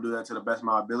do. I'm going to do that to the best of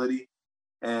my ability.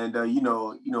 And,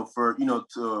 for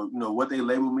what they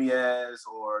label me as,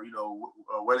 or, you know,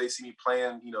 where they see me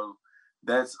playing, you know,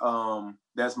 that's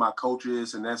my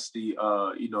coaches, and that's the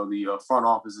front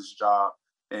office's job.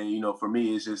 And, you know, for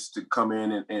me, it's just to come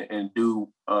in and do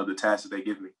the tasks that they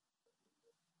give me.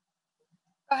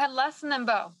 Go ahead, Les, and then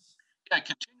Bo. Yeah,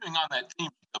 continuing on that theme,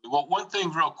 Jacoby. Well, one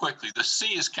thing real quickly, the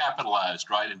C is capitalized,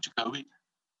 right, in Jacoby?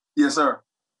 Yes, sir.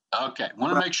 Okay,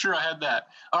 want to make sure I had that.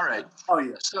 All right. Oh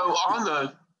yeah. So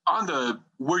on the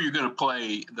where you're going to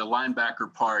play the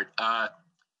linebacker part,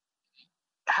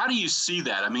 how do you see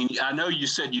that? I mean, I know you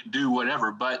said you do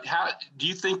whatever, but how do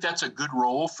you think that's a good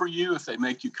role for you if they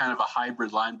make you kind of a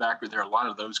hybrid linebacker? There are a lot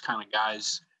of those kind of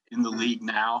guys in the league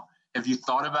now. Have you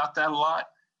thought about that a lot?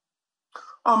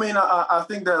 I mean, I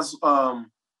think that's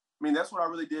that's what I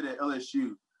really did at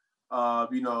LSU.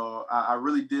 I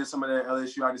really did some of that at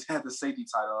LSU. I just had the safety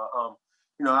title.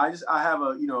 I have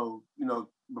a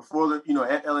before the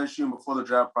at LSU and before the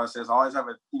draft process, I always have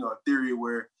a theory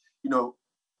where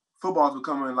football is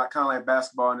becoming like kind of like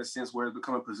basketball in a sense where it's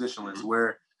becoming positionless,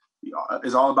 where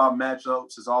it's all about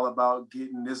matchups. It's all about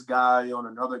getting this guy on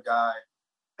another guy.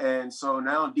 And so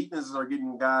now defenses are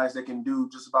getting guys that can do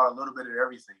just about a little bit of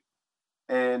everything.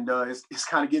 And it's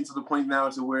kind of getting to the point now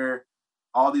to where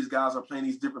all these guys are playing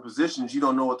these different positions. You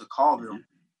don't know what to call them.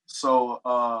 So,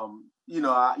 I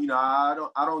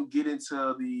don't get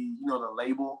into the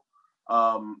label.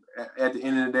 At the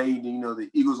end of the day, the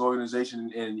Eagles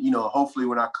organization, and hopefully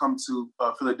when I come to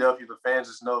Philadelphia, the fans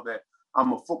just know that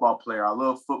I'm a football player. I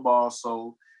love football,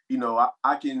 so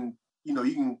I can you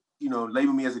can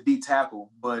label me as a D tackle,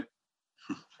 but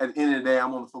at the end of the day,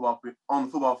 I'm on the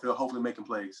football field, hopefully making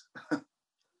plays.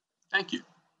 Thank you.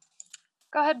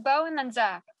 Go ahead, Bo, and then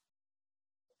Zach.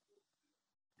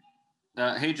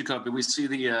 Hey, Jacoby, we see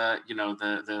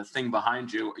the thing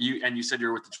behind you. You said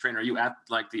you're with the trainer. Are you at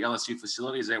like the LSU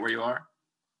facility? Is that where you are?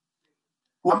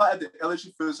 Well, I'm not at the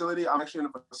LSU facility. I'm actually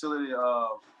in a facility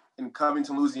in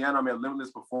Covington, Louisiana. I'm at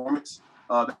Limitless Performance.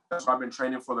 That's where I've been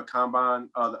training for the combine.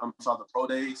 The pro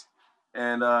days,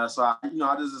 and so I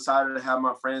just decided to have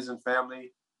my friends and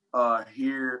family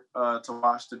here to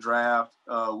watch the draft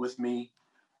with me.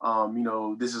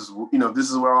 This is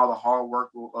where all the hard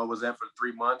work was at for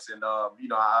 3 months, and I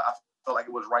felt like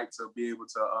it was right to be able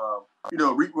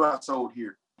to reap what I sowed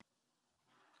here.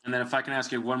 And then if I can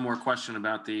ask you one more question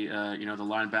about the the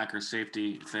linebacker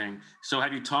safety thing. So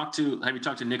have you talked to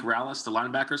Nick Rallis, the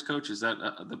linebackers coach? Is that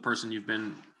the person you've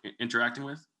been interacting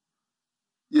with?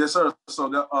 Yes, sir. So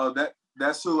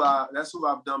that's who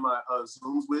I've done my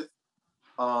Zooms with.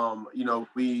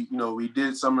 We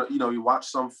did some, we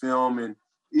watched some film, and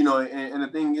and the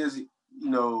thing is,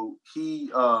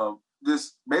 he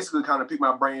just basically kind of picked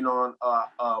my brain on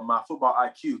my football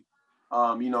IQ.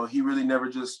 He really never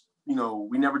just,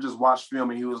 we never just watched film,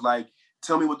 and he was like,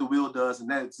 tell me what the wheel does, and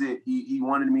that's it. He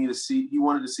wanted to see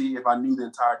if I knew the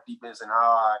entire defense and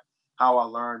how I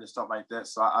learned and stuff like that.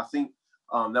 So I think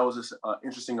that was just an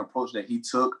interesting approach that he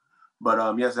took.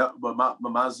 But yes, but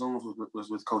my Zooms was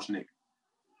with Coach Nick.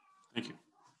 Thank you.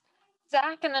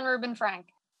 Zach, and then Ruben Frank.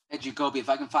 Hey, Jacoby, if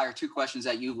I can fire two questions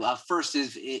at you. First,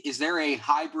 is there a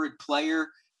hybrid player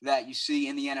that you see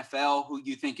in the NFL who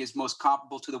you think is most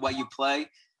comparable to the way you play?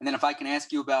 And then if I can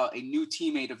ask you about a new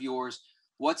teammate of yours,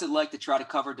 what's it like to try to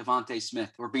cover Devontae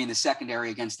Smith or be in the secondary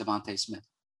against Devontae Smith?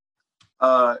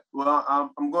 Well,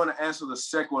 I'm going to answer the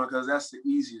second one because that's the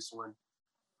easiest one.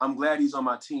 I'm glad he's on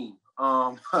my team.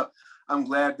 I'm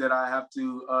glad that I have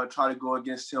to try to go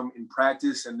against him in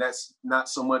practice, and that's not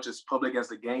so much as public as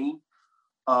the game.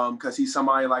 Because he's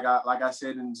somebody like I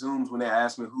said in Zooms when they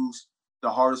asked me who's the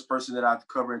hardest person that I've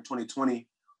covered in 2020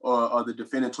 or the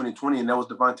defender in 2020, and that was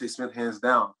Devontae Smith, hands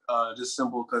down. Just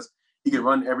simple because he can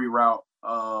run every route.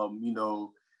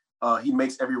 He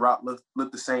makes every route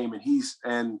look the same,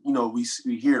 and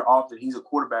we hear it often. He's a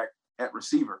quarterback at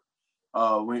receiver.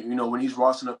 When he's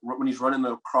running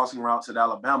the crossing routes at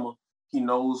Alabama, he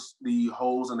knows the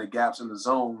holes and the gaps in the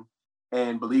zone.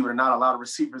 And believe it or not, a lot of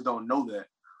receivers don't know that.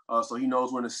 So he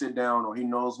knows when to sit down, or he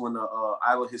knows when to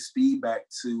idle his speed back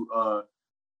to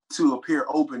appear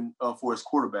open for his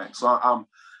quarterback. So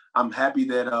I'm happy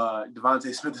that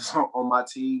Devontae Smith is on my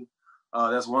team.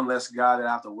 That's one less guy that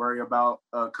I have to worry about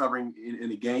covering in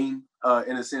the game,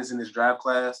 in a sense, in this draft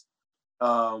class.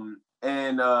 The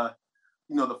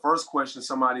first question,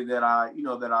 somebody that I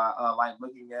like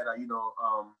looking at,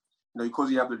 of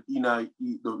course you have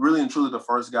really and truly the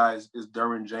first guy is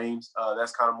Derwin James.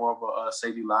 That's kind of more of a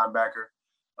safety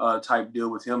linebacker type deal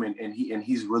with him, and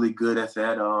he's really good at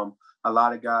that. A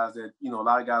lot of guys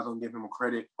don't give him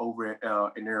credit over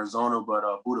in Arizona, but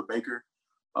Budda Baker,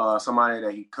 somebody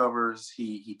that he covers,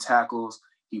 he tackles,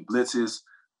 he blitzes.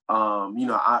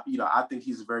 I think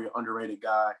he's a very underrated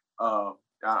guy. I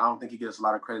don't think he gets a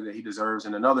lot of credit that he deserves.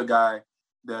 And another guy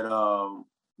that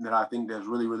I think that's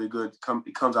really, really good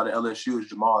comes out of LSU is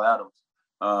Jamal Adams.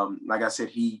 Like I said,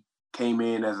 he came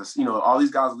in as all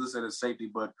these guys are listed as safety,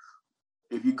 but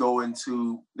if you go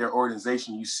into their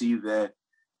organization, you see that,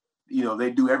 you know, they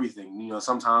do everything. You know,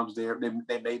 sometimes they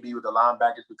may be with the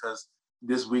linebackers because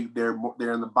this week they're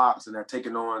in the box and they're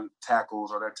taking on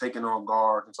tackles or they're taking on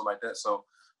guards and stuff like that. So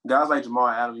guys like Jamal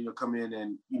Adams, you know, come in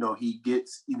and, you know, he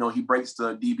breaks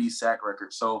the DB sack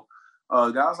record. So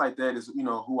guys like that is, you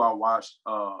know, who I watched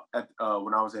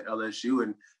when I was at LSU,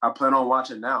 and I plan on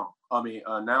watching now. I mean,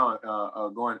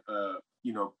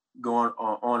 going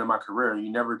on in my career.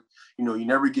 You never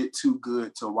get too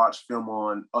good to watch film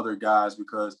on other guys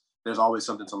because there's always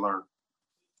something to learn.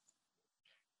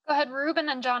 Go ahead, Ruben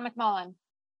and John McMullen.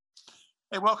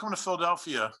 Hey, welcome to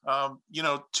Philadelphia.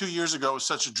 2 years ago was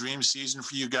such a dream season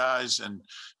for you guys, and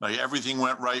everything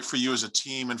went right for you as a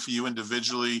team and for you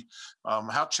individually.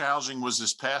 How challenging was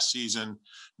this past season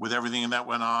with everything that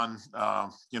went on?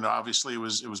 Obviously it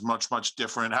was much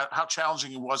different. How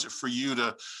challenging was it for you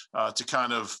to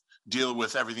kind of deal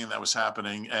with everything that was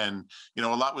happening? And a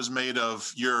lot was made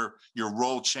of your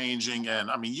role changing,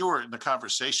 and I mean, you were in the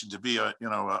conversation to be a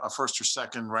first or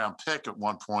second round pick at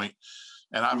one point.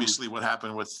 And obviously what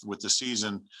happened with the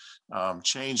season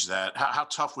changed that. How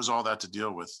tough was all that to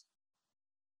deal with?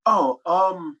 I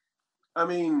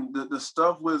mean, the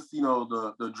stuff with,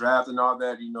 the draft and all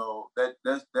that,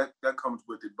 that comes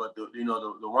with it. But the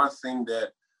one thing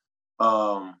that,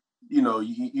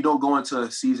 you don't go into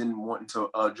a season wanting to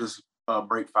just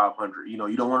break 500. You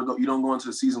don't go into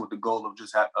the season with the goal of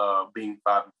just being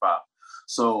 5-5.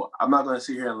 So I'm not going to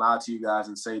sit here and lie to you guys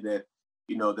and say that,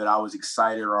 that I was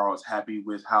excited or I was happy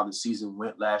with how the season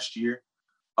went last year.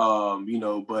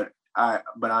 But I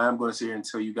am going to sit here and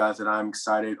tell you guys that I'm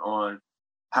excited on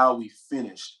how we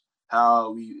finished,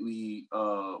 how we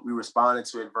responded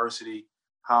to adversity,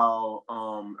 how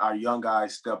our young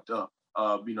guys stepped up.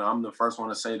 I'm the first one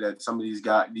to say that some of these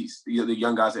guys, the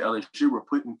young guys at LSU were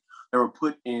put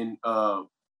in a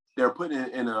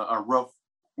rough,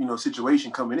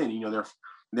 situation coming in.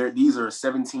 These are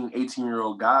 17,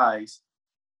 18-year-old guys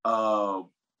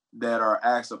that are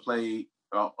asked to play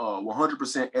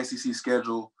 100% SEC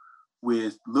schedule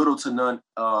with little to none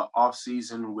off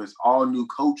season, with all new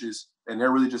coaches, and they're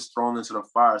really just thrown into the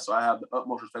fire. So I have the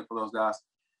utmost respect for those guys,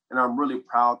 and I was really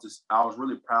proud to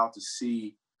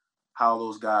see how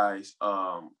those guys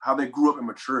how they grew up and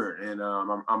matured, and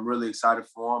I'm really excited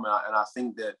for them, and I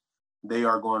think that they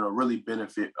are going to really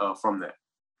benefit from that.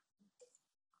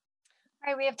 All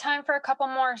right, we have time for a couple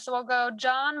more, so we'll go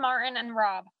John, Martin, and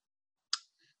Rob.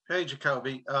 Hey,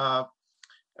 Jacoby. Talking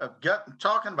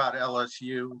about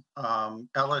LSU,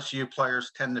 LSU players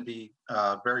tend to be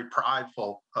very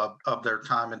prideful of their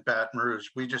time in Baton Rouge.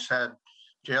 We just had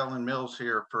Jalen Mills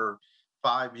here for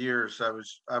 5 years. I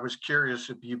was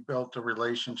curious if you built a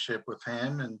relationship with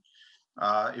him and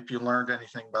if you learned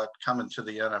anything about coming to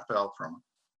the NFL from him.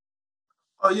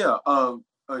 Oh, yeah.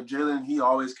 Jalen, he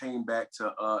always came back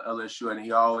to LSU, and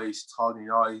he always taught me, he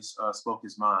always spoke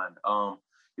his mind.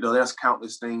 There's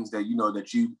countless things that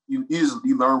that you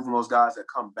learn from those guys that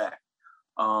come back.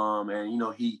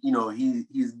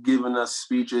 He's given us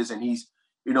speeches, and he's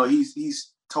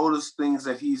told us things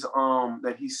that he's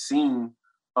seen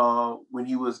when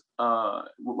he was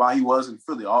while he was in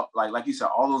Philly. Like you said,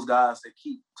 all those guys that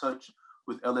keep touch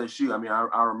with LSU. I mean,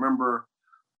 I remember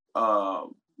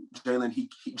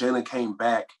Jalen came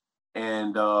back,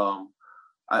 and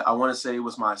I want to say it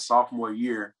was my sophomore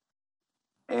year,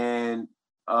 and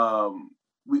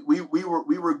we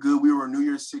were good. We were New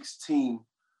Year's 16,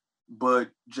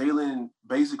 but Jalen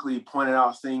basically pointed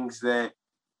out things that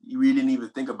we didn't even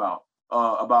think about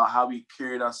how we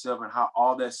carried ourselves and how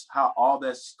all that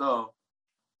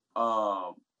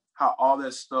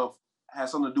stuff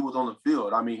has something to do with on the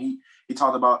field. I mean, he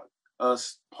talked about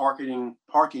us parking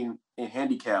in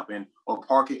handicap or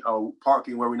parking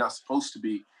where we're not supposed to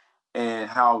be, and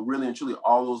how really and truly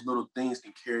all those little things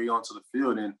can carry on to the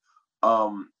field. And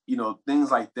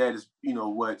things like that is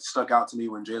what stuck out to me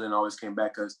when Jalen always came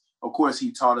back, because of course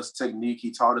he taught us technique,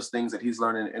 he taught us things that he's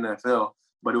learning in the NFL,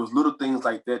 but it was little things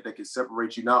like that can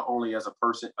separate you not only as a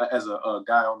person, as a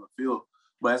guy on the field,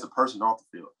 but as a person off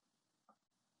the field.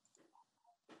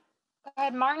 Go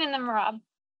ahead, Martin, and then Rob.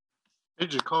 Hey,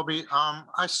 Jacoby.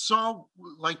 I saw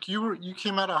you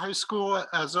came out of high school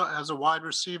as a wide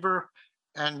receiver,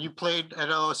 and you played at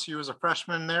LSU as a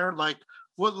freshman there.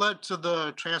 What led to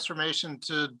the transformation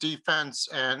to defense,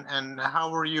 and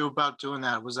how were you about doing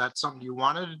that? Was that something you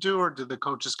wanted to do, or did the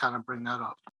coaches kind of bring that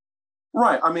up?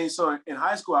 Right. I mean, so in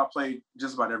high school, I played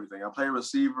just about everything. I played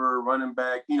receiver, running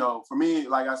back. For me,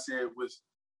 like I said, with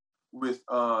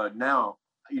now,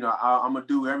 I'm gonna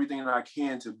do everything that I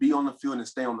can to be on the field and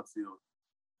stay on the field,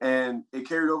 and it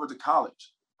carried over to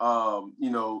college.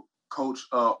 Coach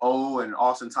O and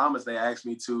Austin Thomas, they asked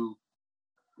me to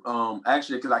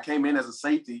actually, because I came in as a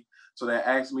safety, so they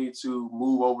asked me to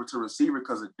move over to receiver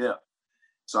because of depth.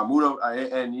 So I moved up,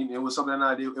 and it was something that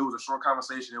I did. It was a short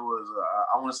conversation. It was,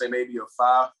 I want to say maybe a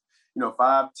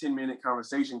 5-10 minute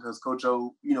conversation, because Coach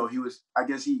O, he was, I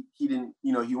guess he didn't,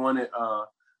 he wanted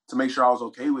to make sure I was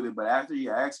okay with it. But after he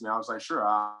asked me, I was like, sure,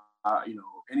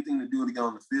 anything to do to get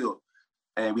on the field.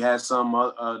 And we had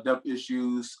some depth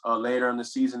issues later in the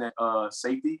season at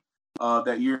safety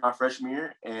that year, my freshman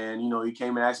year. And, he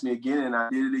came and asked me again, and I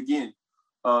did it again.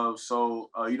 A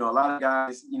lot of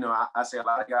guys, I say a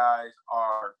lot of guys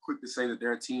are quick to say that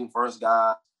they're a team first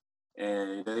guy,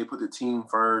 and they put the team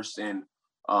first, and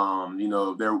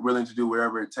they're willing to do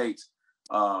whatever it takes.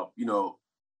 I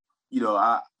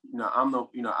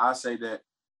say that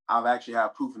I've actually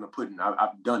have proof in the pudding.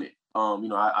 I've done it.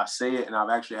 I say it, and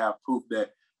I've actually have proof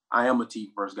that I am a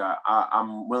team first guy.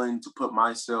 I'm willing to put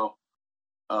myself,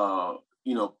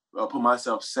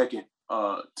 second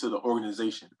to the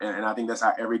organization. And I think that's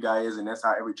how every guy is, and that's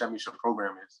how every championship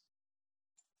program is.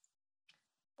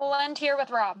 We'll end here with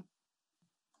Rob.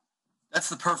 That's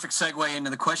the perfect segue into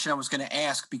the question I was going to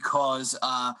ask, because,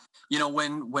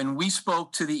 when we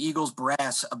spoke to the Eagles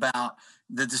brass about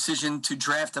the decision to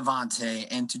draft Davante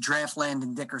and to draft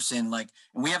Landon Dickerson, and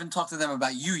we haven't talked to them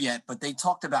about you yet, but they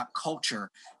talked about culture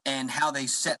and how they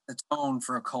set the tone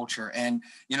for a culture. And,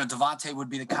 Davante would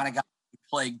be the kind of guy who would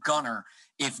play gunner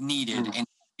if needed. And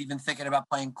even thinking about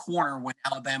playing corner when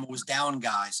Alabama was down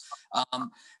guys.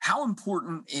 How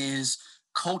important is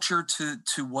culture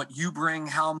to what you bring?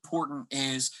 How important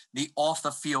is the off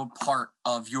the field part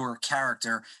of your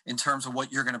character in terms of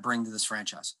what you're going to bring to this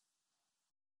franchise?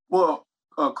 Well,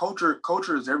 culture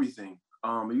is everything.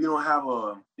 If you don't have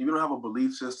a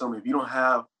belief system, if you don't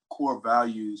have core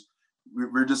values,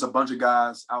 we're just a bunch of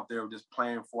guys out there just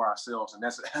playing for ourselves, and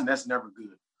that's never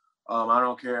good. I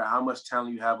don't care how much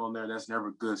talent you have on there, that's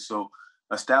never good. So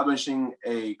establishing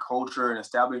a culture and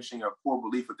establishing a core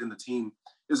belief within the team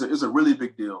is a really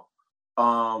big deal.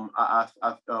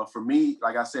 For me,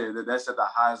 like I said, that's at the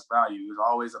highest value. It's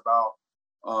always about,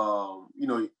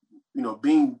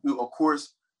 being, of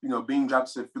course, being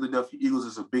drafted to the Philadelphia Eagles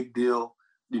is a big deal.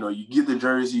 You get the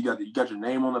jersey, you got your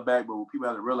name on the back, but what people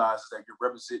have to realize is that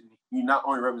you're not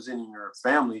only representing your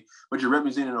family, but you're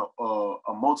representing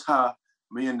a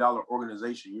multi-million-dollar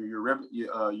organization.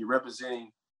 You're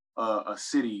representing a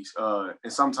city,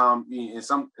 and sometimes in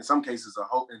some cases a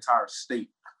whole entire state.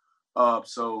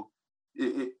 So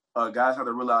guys have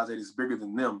to realize that it's bigger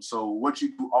than them. So what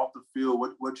you do off the field,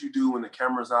 what you do when the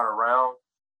camera's not around,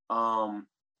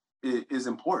 is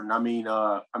important.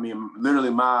 Literally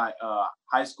my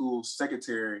high school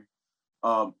secretary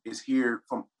is here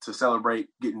to celebrate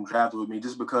getting drafted with me,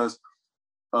 just because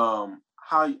how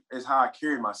I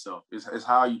carry myself. Is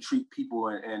how you treat people,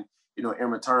 and in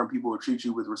return, people will treat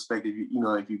you with respect if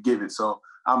you give it. So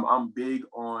I'm big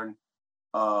on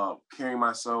carrying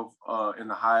myself in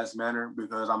the highest manner,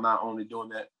 because I'm not only doing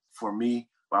that for me,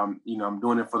 but I'm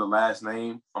doing it for the last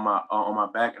name on my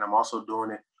back, and I'm also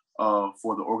doing it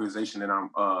for the organization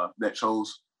that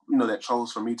chose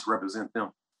for me to represent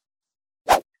them.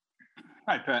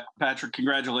 Hi, Patrick.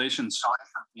 Congratulations.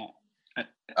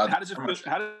 How does it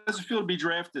feel to be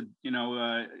drafted?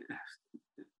 How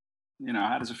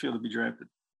does it feel to be drafted?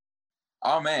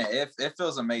 Oh man, it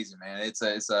feels amazing, man. It's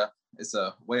a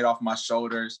weight off my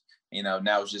shoulders.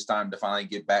 Now it's just time to finally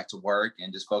get back to work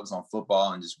and just focus on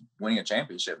football and just winning a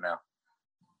championship now.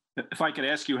 If I could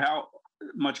ask you, how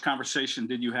much conversation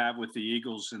did you have with the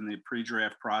Eagles in the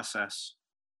pre-draft process?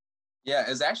 Yeah,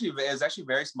 it's actually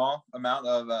very small amount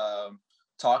of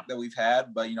talk that we've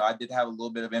had, but I did have a little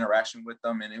bit of interaction with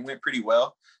them, and it went pretty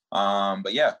well.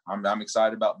 But yeah, I'm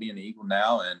excited about being an Eagle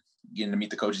now and getting to meet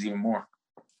the coaches even more.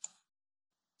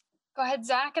 Go ahead,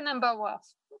 Zach, and then Bo Wolf.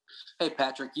 Hey,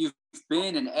 Patrick, you've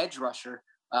been an edge rusher.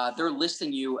 They're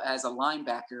listing you as a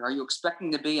linebacker. Are you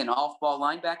expecting to be an off-ball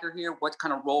linebacker here? What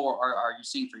kind of role are you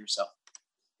seeing for yourself?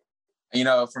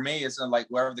 For me, it's like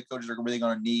whatever the coaches are really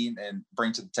going to need and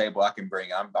bring to the table, I can bring.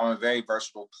 I'm a very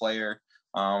versatile player.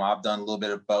 I've done a little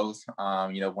bit of both.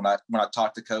 When I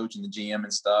talk to coach and the GM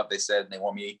and stuff, they said they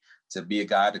want me to be a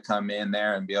guy to come in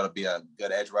there and be able to be a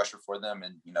good edge rusher for them,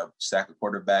 and sack a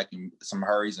quarterback and some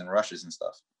hurries and rushes and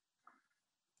stuff.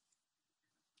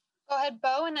 Go ahead,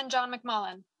 Bo, and then John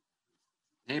McMullen.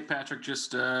 Hey, Patrick,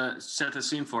 just set the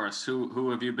scene for us. Who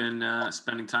have you been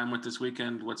spending time with this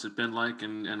weekend? What's it been like,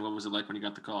 and what was it like when you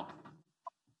got the call?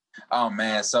 Oh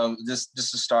man, so just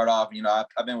to start off,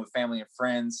 I've been with family and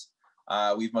friends.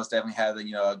 we've most definitely had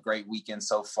a great weekend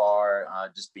so far.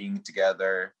 Just being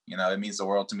together, it means the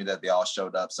world to me that they all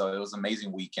showed up. So it was an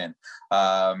amazing weekend.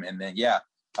 And then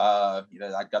I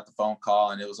got the phone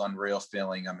call and it was unreal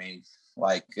feeling. I mean,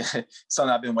 like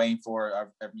something I've been waiting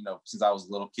for, since I was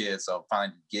a little kid. So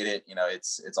finally to get it,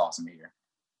 it's awesome to hear.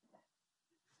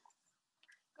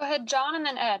 Go ahead, John, and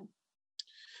then Ed.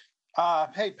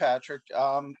 Hey, Patrick.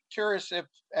 Curious if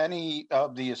any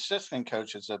of the assistant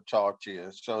coaches have talked to you.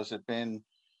 So has it been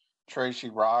Tracy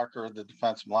Rock or the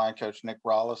defensive line coach, Nick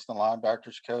Rollis, the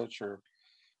linebackers coach, or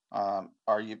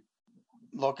are you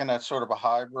looking at sort of a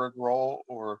hybrid role,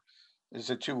 or is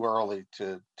it too early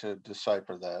to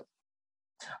decipher that?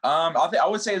 I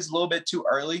would say it's a little bit too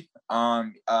early. I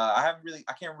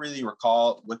can't really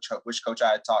recall which coach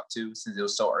I had talked to since it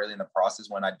was so early in the process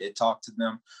when I did talk to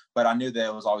them. But I knew that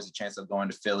it was always a chance of going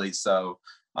to Philly. So,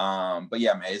 but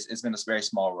yeah, man, it's been a very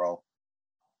small role.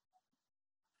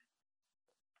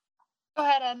 Go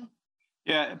ahead, Ed.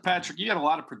 Yeah, Patrick, you had a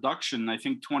lot of production. I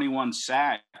think 21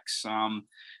 sacks.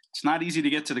 It's not easy to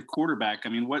get to the quarterback. I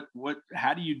mean,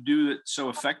 how do you do it so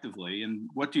effectively, and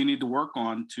what do you need to work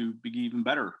on to be even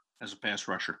better as a pass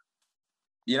rusher?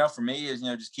 For me is,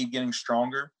 just keep getting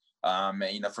stronger. For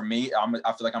me,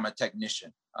 I feel like I'm a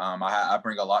technician. I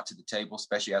bring a lot to the table,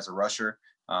 especially as a rusher.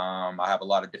 I have a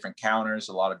lot of different counters,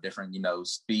 a lot of different,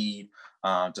 speed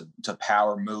to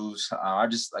power moves. I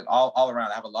just like all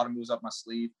around. I have a lot of moves up my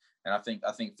sleeve. And I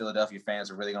think Philadelphia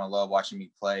fans are really going to love watching me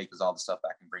play because all the stuff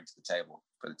I can bring to the table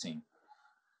for the team.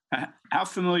 How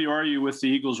familiar are you with the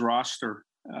Eagles roster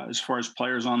as far as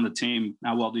players on the team?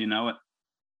 How well do you know it?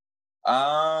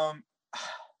 I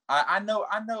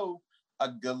know a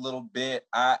good little bit.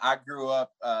 I grew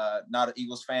up not an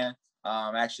Eagles fan.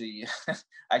 Actually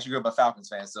grew up a Falcons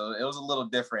fan, so it was a little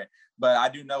different. But I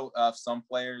do know of some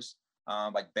players.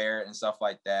 Like Barrett and stuff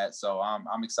like that. So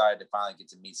I'm excited to finally get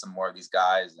to meet some more of these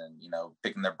guys and,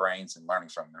 picking their brains and learning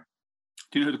from them.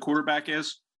 Do you know who the quarterback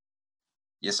is?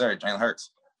 Yes, sir. Jalen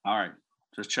Hurts. All right.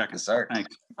 Just checking. Yes, sir.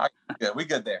 Thanks. All right, good. We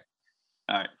good there.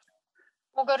 All right.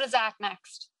 We'll go to Zach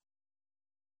next.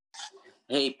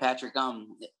 Hey, Patrick.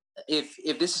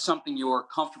 If this is something you're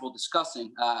comfortable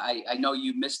discussing, I know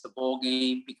you missed the bowl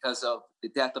game because of the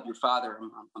death of your father.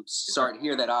 I'm sorry to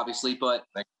hear that, obviously, but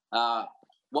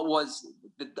what was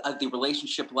the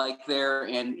relationship like there,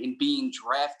 and in being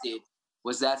drafted,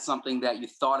 was that something that you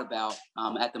thought about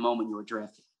at the moment you were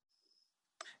drafted?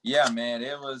 Yeah, man,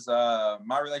 it was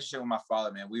my relationship with my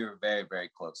father, man. We were very, very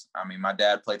close. I mean, my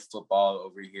dad played football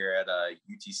over here at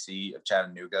UTC of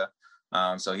Chattanooga.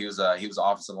 So he was an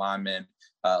offensive lineman,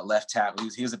 left tackle.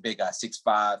 He was a big guy,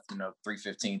 6'5",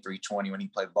 315, 320 when he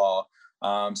played ball.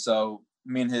 So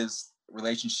me and his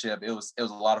relationship, it was a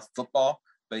lot of football.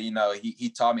 But, he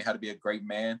taught me how to be a great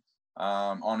man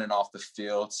on and off the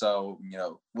field. So,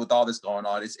 with all this going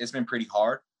on, it's been pretty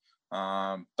hard.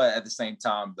 But at the same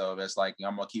time, though, it's like,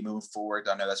 I'm going to keep moving forward.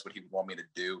 I know that's what he would want me to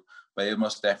do. But it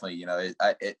most definitely,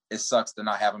 it sucks to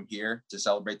not have him here to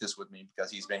celebrate this with me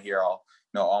because he's been here all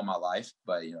my life.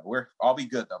 But, I'll be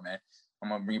good, though, man. I'm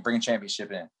going to bring a championship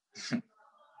in.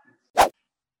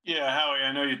 Yeah, Howie,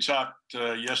 I know you talked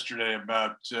yesterday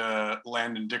about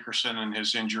Landon Dickerson and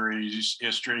his injuries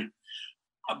history,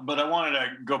 but I wanted to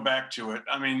go back to it.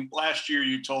 I mean, last year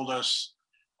you told us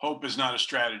hope is not a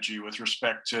strategy with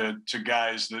respect to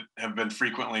guys that have been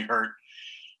frequently hurt.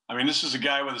 I mean, this is a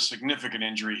guy with a significant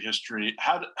injury history.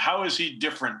 How is he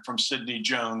different from Sidney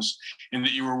Jones in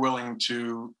that you were willing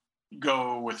to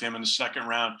go with him in the second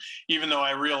round, even though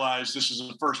I realize this is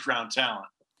a first-round talent?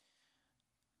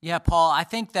 Yeah, Paul, I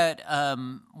think that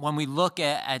when we look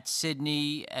at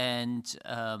Sidney and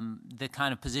the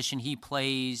kind of position he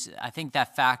plays, I think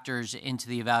that factors into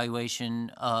the evaluation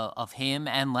of him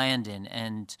and Landon.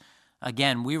 And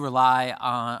again, we rely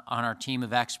on our team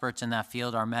of experts in that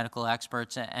field, our medical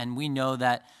experts, and we know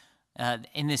that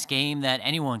in this game that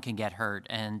anyone can get hurt.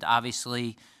 And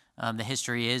obviously, the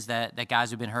history is that guys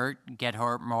who've been hurt get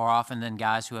hurt more often than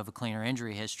guys who have a cleaner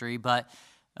injury history. But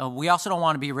we also don't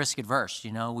want to be risk adverse.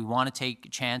 We want to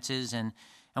take chances. And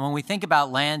when we think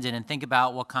about Landon and think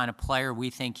about what kind of player we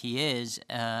think he is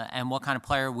and what kind of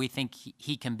player we think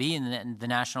he can be in the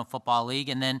National Football League,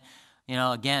 and then,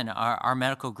 again, our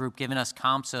medical group giving us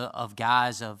comps of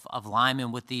guys, of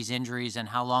linemen with these injuries and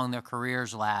how long their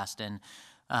careers last and,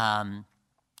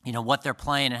 what they're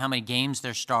playing and how many games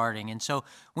they're starting. And so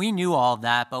we knew all of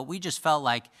that, but we just felt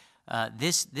like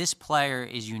this player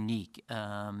is unique.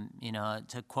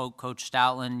 To quote Coach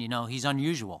Stoutland, he's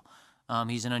unusual.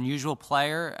 He's an unusual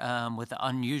player with an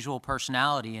unusual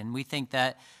personality, and we think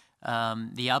that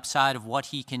the upside of what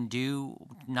he can do,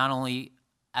 not only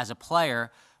as a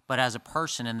player, but as a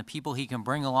person, and the people he can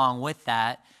bring along with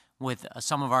that, with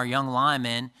some of our young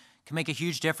linemen, can make a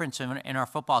huge difference in our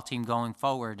football team going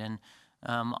forward. And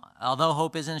although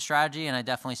hope isn't a strategy, and I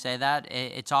definitely say that,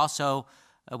 it's also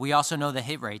we also know the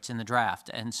hit rates in the draft,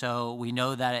 and so we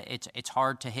know that it's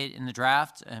hard to hit in the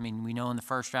draft. I mean, we know in the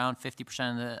first round,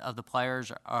 50% of the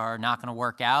players are not going to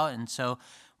work out, and so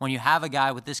when you have a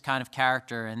guy with this kind of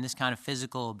character and this kind of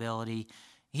physical ability,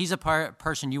 he's a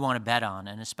person you want to bet on,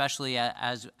 and especially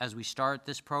as we start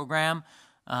this program,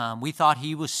 we thought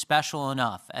he was special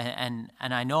enough, and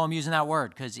I know I'm using that word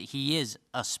because he is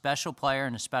a special player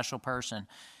and a special person,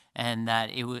 and that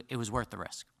it was worth the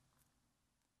risk.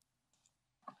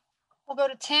 We'll go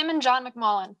to Tim and John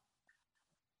McMullen.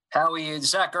 Howie,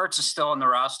 Zach Ertz is still on the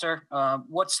roster.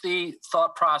 What's the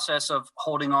thought process of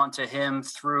holding on to him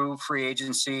through free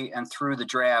agency and through the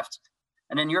draft?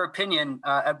 And in your opinion,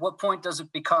 at what point does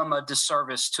it become a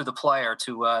disservice to the player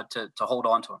to hold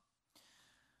on to him?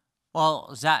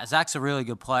 Well, Zach's a really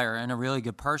good player and a really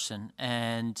good person,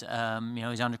 and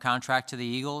he's under contract to the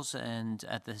Eagles, and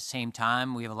at the same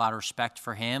time, we have a lot of respect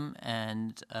for him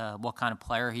and what kind of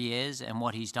player he is and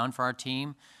what he's done for our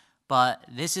team. But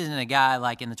this isn't a guy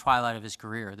like in the twilight of his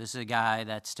career. This is a guy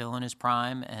that's still in his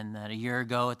prime, and that a year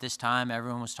ago at this time,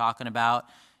 everyone was talking about,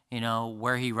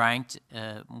 where he ranked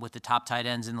with the top tight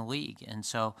ends in the league, and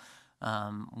so.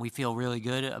 We feel really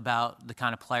good about the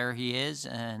kind of player he is,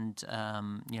 and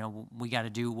we got to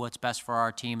do what's best for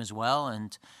our team as well.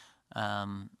 And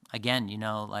again,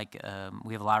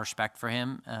 we have a lot of respect for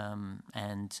him,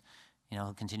 and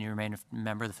he'll continue to remain a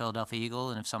member of the Philadelphia Eagle.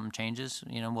 And if something changes,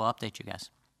 we'll update you guys.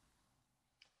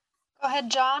 Go ahead,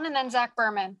 John, and then Zach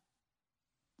Berman.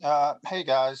 Hey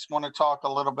guys, want to talk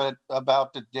a little bit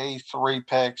about the day 3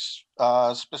 picks,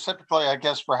 specifically, I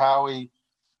guess, for Howie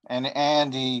and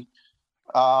Andy.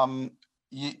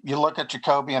 You look at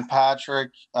Jacoby and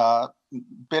Patrick,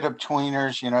 bit of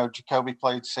tweeners. Jacoby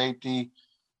played safety.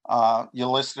 You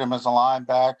listed him as a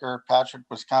linebacker. Patrick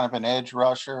was kind of an edge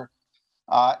rusher.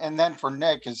 And then for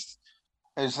Nick, is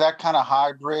that kind of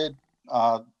hybrid,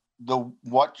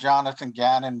 what Jonathan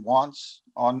Gannon wants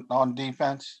on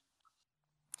defense?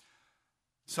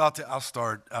 So I'll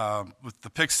start with the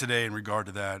picks today. In regard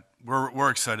to that, we're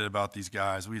excited about these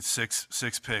guys. We had six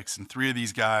picks, and 3 of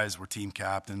these guys were team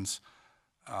captains.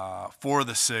 4 of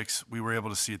the 6 we were able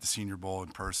to see at the Senior Bowl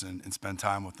in person and spend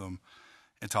time with them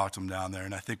and talk to them down there.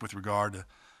 And I think with regard to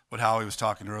what Howie was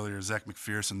talking earlier, Zach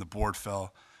McPherson, the board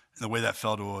fell, and the way that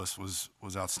fell to us was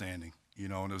outstanding.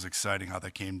 And it was exciting how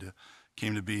that came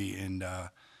to be. And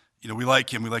we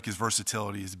like him. We like his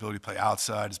versatility, his ability to play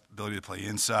outside, his ability to play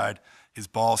inside, his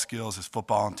ball skills, his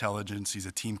football intelligence. He's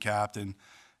a team captain,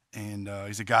 and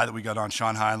he's a guy that we got on,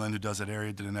 Sean Highland, who does that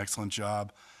area, did an excellent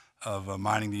job of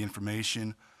mining the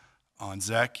information on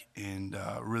Zach and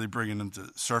really bringing him to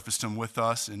surface him with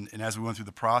us. And as we went through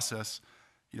the process,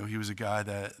 he was a guy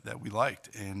that we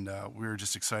liked, and we were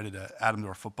just excited to add him to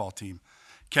our football team.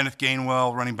 Kenneth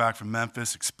Gainwell, running back from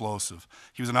Memphis, explosive.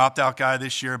 He was an opt-out guy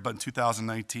this year, but in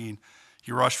 2019,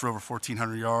 he rushed for over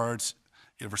 1,400 yards,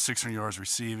 over 600 yards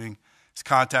receiving. His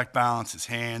contact balance, his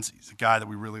hands, he's a guy that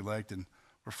we really liked and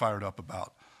we're fired up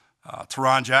about.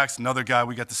 Teron Jackson, another guy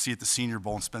we got to see at the Senior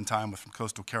Bowl and spend time with from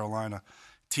Coastal Carolina.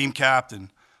 Team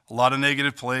captain, a lot of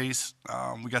negative plays.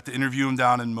 We got to interview him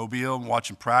down in Mobile and watch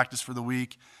him practice for the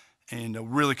week,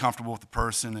 and really comfortable with the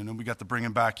person. And then we got to bring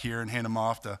him back here and hand him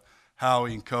off to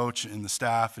Howie and Coach and the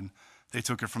staff, and they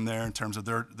took it from there in terms of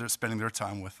their spending their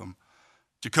time with him.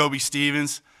 Jacoby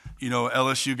Stevens,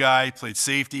 LSU guy, he played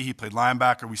safety, he played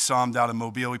linebacker. We saw him down in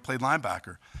Mobile, he played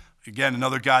linebacker. Again,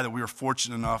 another guy that we were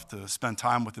fortunate enough to spend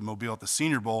time with in Mobile at the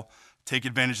Senior Bowl, take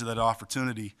advantage of that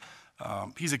opportunity.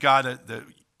 He's a guy that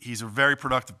he's a very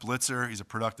productive blitzer, he's a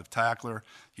productive tackler,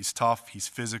 he's tough, he's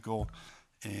physical,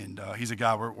 and he's a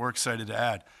guy we're excited to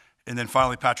add. And then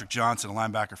finally, Patrick Johnson, a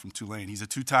linebacker from Tulane. He's a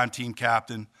 2-time team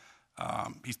captain.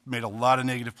 He's made a lot of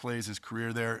negative plays in his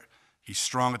career there. He's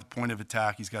strong at the point of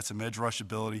attack. He's got some edge rush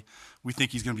ability. We think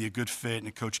he's going to be a good fit in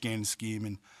a Coach Gannon scheme,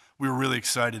 and we were really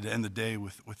excited to end the day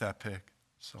with that pick.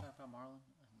 So. Did you talk about Marlon?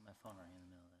 My phone rang in the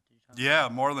middle of that. Yeah,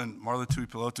 Marlon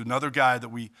Tuipilotu, another guy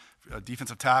that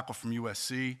defensive tackle from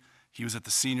USC. He was at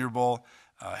the Senior Bowl,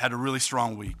 had a really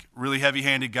strong week. Really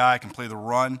heavy-handed guy, can play the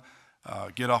run,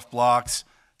 get off blocks.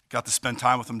 Got to spend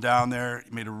time with him down there.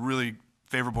 He made a really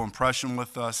favorable impression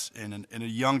with us, and a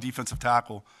young defensive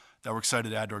tackle that we're excited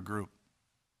to add to our group.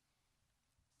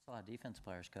 That's a lot of defense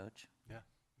players, Coach. Yeah,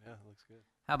 it looks good.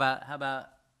 How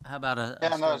about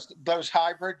those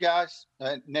hybrid guys?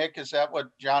 Nick, is that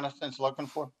what Jonathan's looking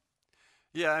for?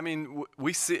 Yeah, I mean,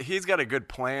 we see he's got a good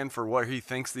plan for where he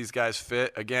thinks these guys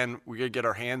fit. Again, we got to get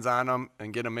our hands on them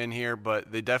and get them in here, but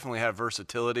they definitely have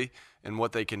versatility in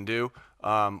what they can do.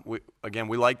 We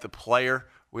like the player,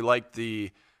 we like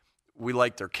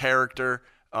their character,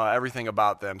 everything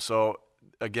about them. So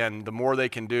again, the more they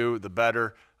can do, the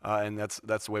better, and that's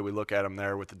the way we look at them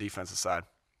there with the defensive side.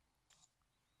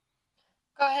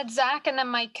 Go ahead, Zach, and then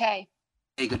Mike K.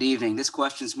 Hey, good evening. This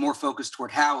question is more focused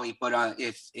toward Howie, but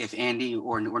if Andy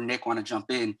or Nick want to jump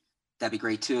in, that'd be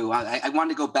great too. I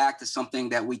wanted to go back to something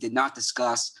that we did not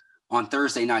discuss on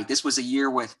Thursday night. This was a year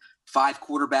with 5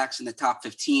 quarterbacks in the top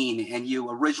 15, and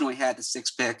you originally had the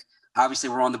 6th pick. Obviously,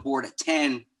 we're on the board at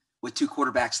 10 with 2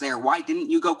 quarterbacks there. Why didn't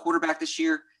you go quarterback this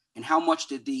year? And how much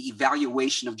did the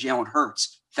evaluation of Jalen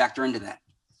Hurts factor into that?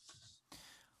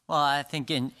 Well, I think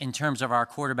in terms of our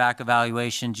quarterback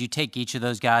evaluations, you take each of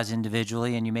those guys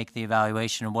individually and you make the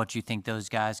evaluation of what you think those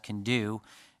guys can do.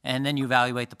 And then you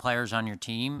evaluate the players on your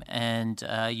team and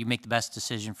you make the best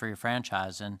decision for your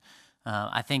franchise. And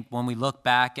I think when we look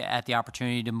back at the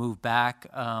opportunity to move back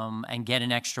and get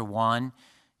an extra one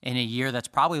in a year that's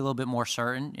probably a little bit more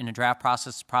certain, in a draft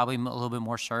process probably a little bit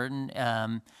more certain,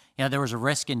 there was a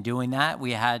risk in doing that.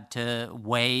 We had to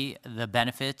weigh the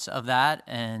benefits of that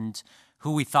and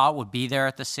who we thought would be there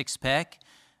at the 6th pick,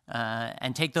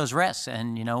 and take those risks.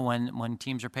 And, when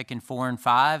teams are picking 4 and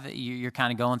 5, you're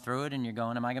kind of going through it and you're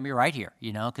going, am I going to be right here?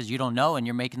 Because you don't know and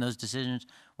you're making those decisions.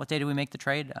 What day do we make the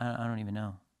trade? I don't even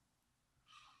know.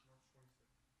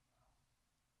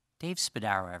 Dave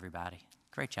Spadaro, everybody.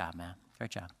 Great job, man.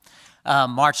 Great job.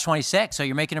 March 26th. So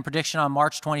you're making a prediction on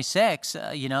March 26th,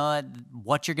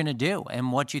 what you're going to do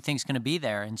and what you think is going to be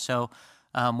there. And so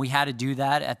we had to do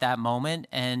that at that moment,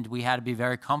 and we had to be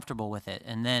very comfortable with it.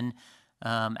 And then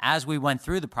as we went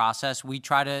through the process, we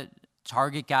try to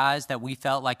target guys that we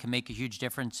felt like can make a huge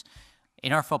difference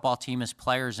in our football team as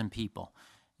players and people.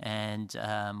 And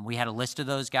we had a list of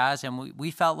those guys, and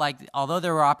we felt like although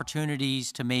there were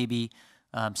opportunities to maybe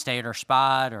stay at our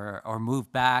spot or move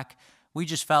back, we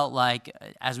just felt like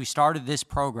as we started this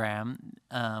program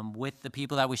with the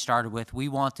people that we started with, we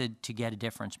wanted to get a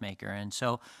difference maker. And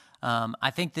so I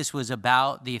think this was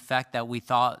about the effect that we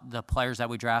thought the players that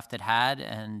we drafted had,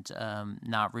 and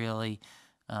not really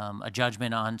a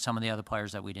judgment on some of the other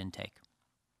players that we didn't take.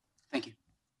 Thank you.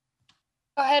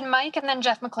 Go ahead, Mike, and then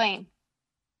Jeff McClain.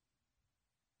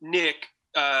 Nick,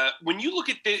 when you look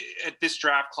at this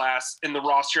draft class and the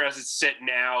roster as it's set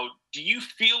now, do you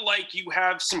feel like you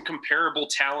have some comparable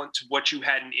talent to what you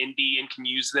had in Indy and can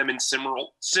use them in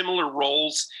similar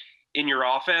roles in your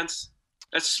offense?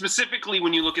 Specifically,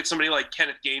 when you look at somebody like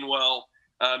Kenneth Gainwell,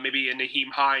 maybe a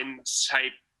Naheem Hines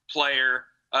type player,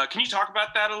 can you talk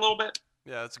about that a little bit?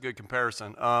 Yeah, that's a good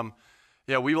comparison.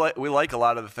 We like a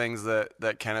lot of the things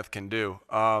that Kenneth can do.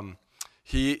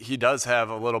 He does have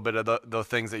a little bit of the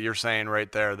things that you're saying right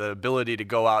there, the ability to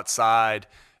go outside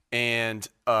and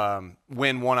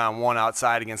win one-on-one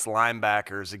outside against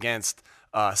linebackers, against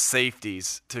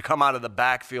safeties, to come out of the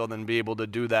backfield and be able to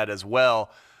do that as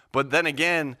well. But then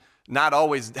again, not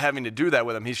always having to do that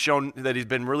with him. He's shown that he's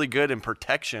been really good in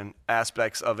protection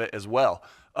aspects of it as well,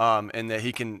 and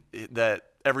that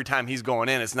every time he's going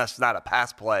in, it's not a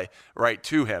pass play right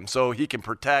to him. So he can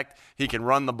protect, he can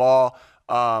run the ball.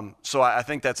 So I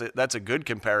think that's a good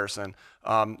comparison.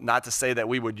 Not to say that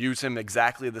we would use him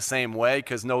exactly the same way,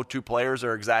 because no 2 players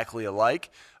are exactly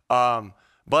alike.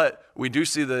 But we do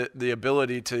see the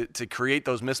ability to create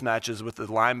those mismatches with the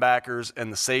linebackers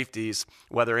and the safeties,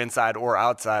 whether inside or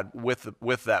outside,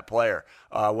 with that player,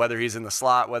 whether he's in the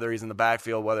slot, whether he's in the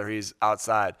backfield, whether he's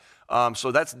outside.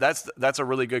 So that's a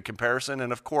really good comparison.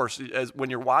 And of course, when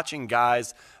you're watching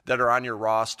guys that are on your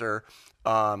roster,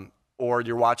 or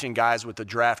you're watching guys with the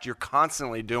draft, you're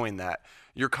constantly doing that.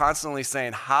 You're constantly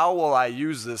saying, how will I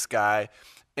use this guy,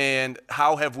 and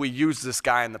how have we used this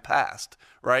guy in the past,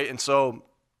 right? And so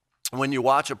when you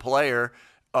watch a player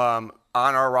on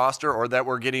our roster or that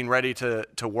we're getting ready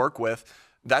to work with,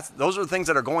 those are the things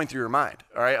that are going through your mind.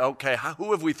 All right, okay,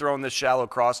 who have we thrown this shallow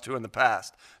cross to in the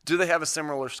past? Do they have a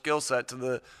similar skill set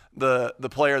to the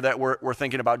player that we're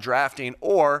thinking about drafting,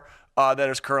 or that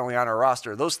is currently on our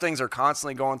roster? Those things are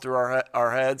constantly going through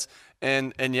our heads.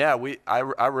 And yeah,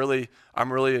 I'm really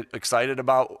excited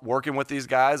about working with these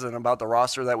guys and about the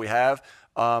roster that we have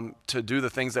to do the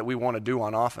things that we want to do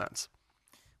on offense.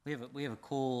 We have a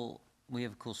cool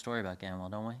story about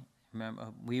Gainwell, don't we? Remember,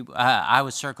 I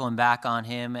was circling back on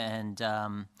him, and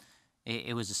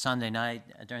it was a Sunday night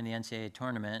during the NCAA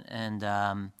tournament, and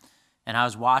I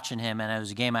was watching him, and it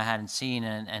was a game I hadn't seen,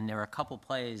 and there were a couple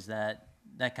plays that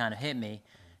kind of hit me,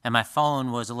 and my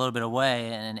phone was a little bit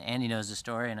away, and Andy knows the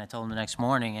story, and I told him the next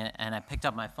morning, and I picked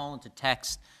up my phone to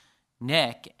text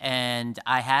Nick, and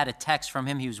I had a text from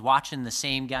him. He was watching the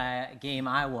same game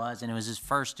I was, and it was his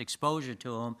first exposure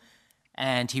to him,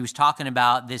 and he was talking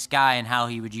about this guy and how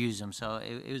he would use him. So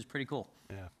it was pretty cool.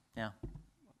 Yeah.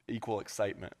 Equal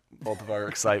excitement. Both of our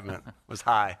excitement was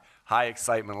high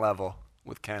excitement level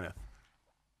with Kenneth.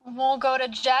 We'll go to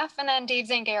Jeff and then Dave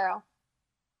Zangaro.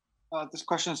 This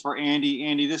question is for Andy.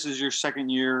 Andy, this is your second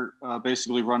year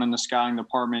basically running the scouting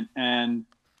department and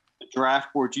the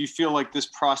draft board. Do you feel like this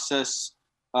process,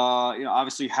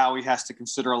 obviously Howie has to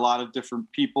consider a lot of different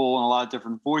people and a lot of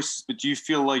different voices, but do you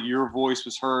feel like your voice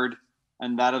was heard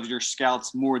and that of your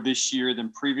scouts more this year than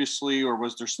previously, or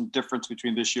was there some difference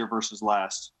between this year versus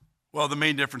last? Well, the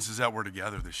main difference is that we're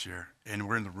together this year, and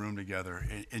we're in the room together,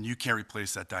 and you can't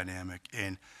replace that dynamic.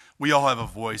 And we all have a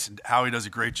voice, and Howie does a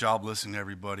great job listening to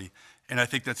everybody. And I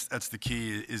think that's the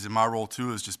key, is in my role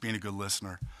too, is just being a good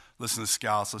listener. Listen to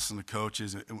scouts, listen to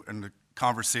coaches, and the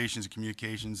conversations and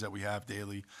communications that we have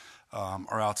daily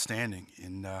are outstanding,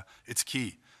 and it's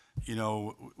key.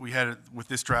 We had with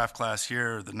this draft class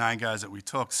here, the 9 guys that we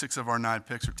took, 6 of our 9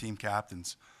 picks are team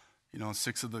captains.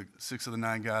 6 of the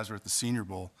 9 guys were at the Senior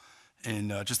Bowl.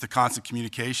 And just the constant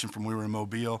communication from when we were in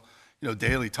Mobile,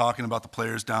 daily talking about the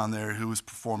players down there, who was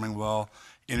performing well,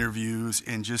 interviews,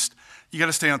 and just you got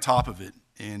to stay on top of it.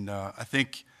 And I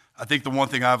think the one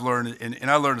thing I've learned,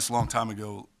 and I learned this a long time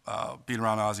ago, being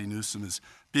around Ozzie Newsome, is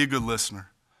be a good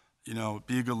listener.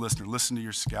 Be a good listener. Listen to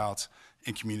your scouts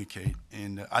and communicate.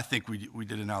 And I think we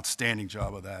did an outstanding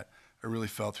job of that. I really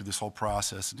felt through this whole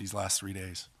process in these last 3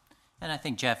 days. And I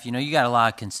think, Jeff, you got a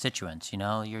lot of constituents.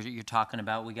 You're talking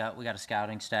about we got a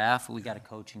scouting staff, we got a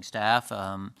coaching staff,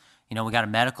 we got a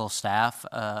medical staff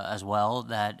as well.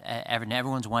 That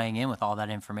everyone's weighing in with all that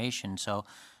information. So,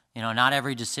 not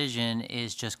every decision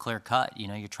is just clear cut.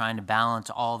 You're trying to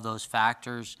balance all of those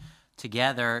factors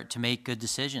together to make good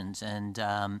decisions. And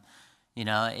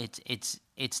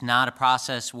it's not a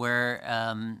process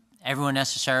where everyone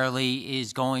necessarily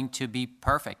is going to be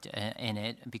perfect in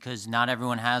it, because not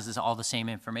everyone has all the same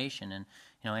information. And,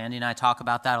 Andy and I talk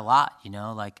about that a lot,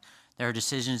 like there are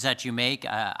decisions that you make.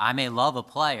 I may love a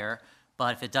player,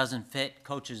 but if it doesn't fit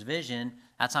coach's vision,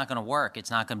 that's not going to work.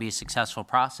 It's not going to be a successful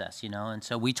process, And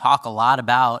so we talk a lot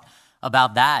about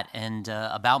that and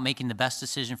about making the best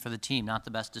decision for the team, not the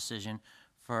best decision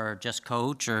for just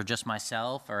coach or just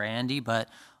myself or Andy, but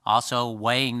also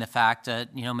weighing the fact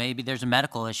that, maybe there's a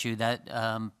medical issue that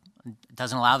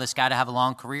doesn't allow this guy to have a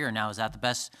long career now. Is that the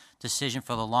best decision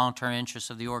for the long-term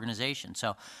interests of the organization?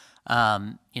 So,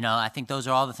 I think those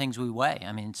are all the things we weigh.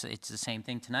 I mean, it's the same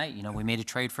thing tonight. We made a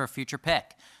trade for a future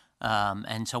pick.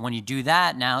 And so when you do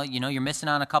that, now, you're missing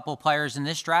on a couple of players in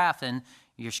this draft, and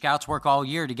your scouts work all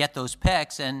year to get those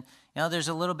picks. And, there's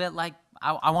a little bit like,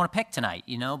 I want to pick tonight,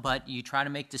 but you try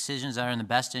to make decisions that are in the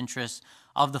best interest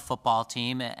of the football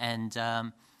team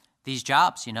and these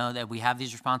jobs, that we have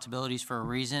these responsibilities for a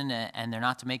reason, and they're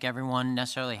not to make everyone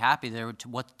necessarily happy. They're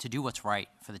to do what's right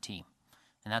for the team.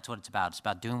 And that's what it's about. It's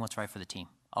about doing what's right for the team,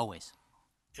 always.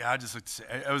 Yeah,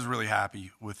 I was really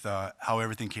happy with how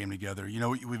everything came together. We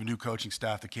have a new coaching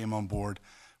staff that came on board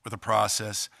with a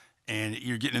process, and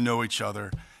you're getting to know each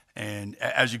other. And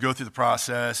as you go through the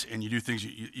process and you do things,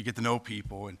 you get to know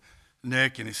people. And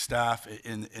Nick and his staff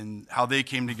and how they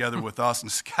came together with us and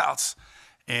the scouts.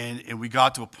 And we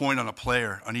got to a point on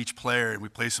each player, and we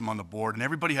placed them on the board. And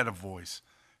everybody had a voice.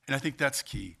 And I think that's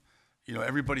key.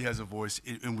 Everybody has a voice,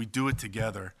 and we do it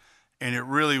together. And it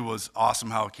really was awesome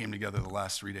how it came together the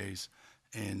last 3 days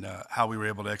and how we were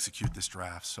able to execute this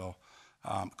draft. So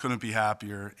couldn't be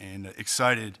happier and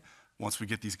excited once we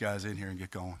get these guys in here and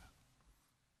get going.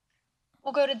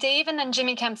 We'll go to Dave and then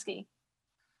Jimmy Kempski.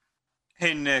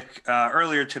 Hey, Nick.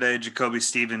 Earlier today, Jacoby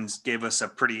Stevens gave us a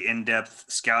pretty in-depth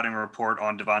scouting report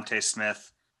on Devontae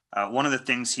Smith. One of the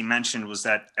things he mentioned was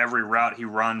that every route he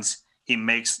runs, he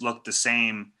makes look the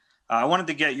same. I wanted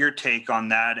to get your take on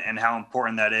that and how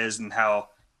important that is and how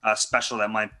special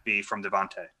that might be from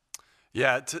Devontae.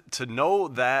 Yeah, to know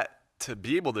that, to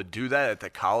be able to do that at the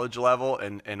college level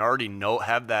and already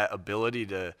have that ability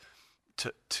to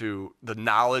the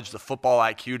knowledge, the football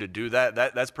IQ to do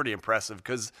that's pretty impressive,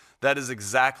 because that is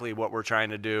exactly what we're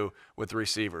trying to do with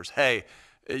receivers. Hey,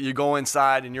 you go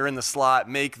inside and you're in the slot,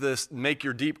 make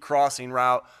your deep crossing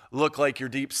route look like your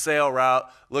deep sail route,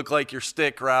 look like your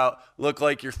stick route, look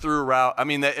like your through route. I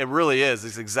mean, it really is.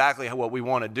 It's exactly what we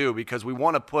want to do, because we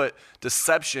want to put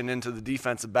deception into the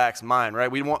defensive back's mind,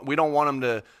 right? We don't want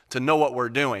them to know what we're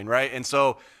doing, right? And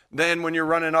so then when you're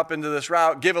running up into this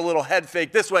route, give a little head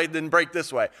fake this way, then break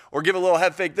this way, or give a little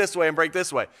head fake this way and break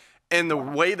this way. And the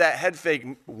way that head fake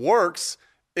works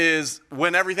is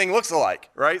when everything looks alike,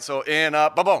 right? So in,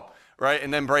 up, boom, right?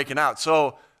 And then breaking out.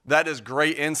 So that is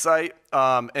great insight.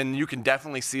 And you can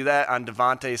definitely see that on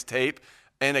Devontae's tape.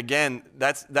 And again,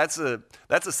 that's a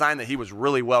sign that he was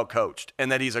really well coached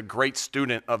and that he's a great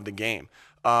student of the game.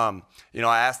 I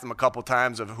asked him a couple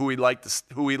times of who he liked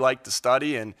to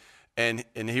study, and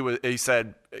he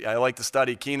said, I like to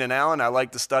study Keenan Allen, I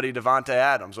like to study Devontae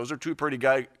Adams. Those are two pretty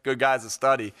good guys to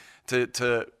study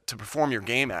to perform your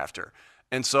game after.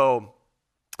 And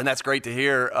that's great to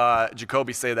hear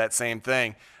Jacoby say that same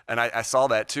thing. And I saw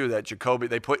that too, that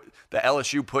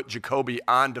LSU put Jacoby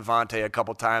on Devontae a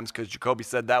couple times because Jacoby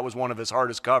said that was one of his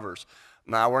hardest covers.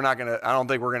 Now I don't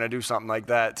think we're gonna do something like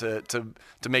that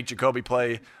to make Jacoby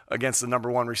play against the number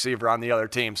one receiver on the other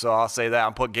team. So I'll say that.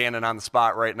 I'll put Gannon on the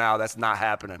spot right now. That's not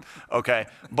happening. Okay.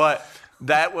 But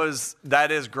that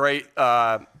is great.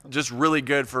 Just really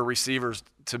good for receivers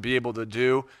to be able to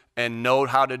do and know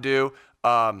how to do.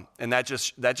 And that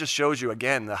just shows you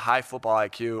again the high football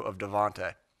IQ of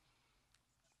Devontae.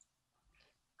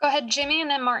 Go ahead, Jimmy,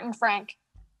 and then Martin Frank.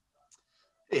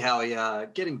 Hey, Howie,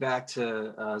 getting back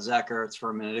to Zach Ertz for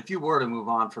a minute, if you were to move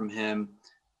on from him,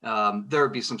 there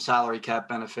would be some salary cap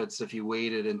benefits if you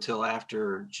waited until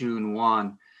after June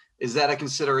 1. Is that a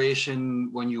consideration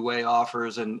when you weigh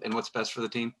offers and what's best for the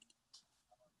team?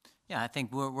 Yeah, I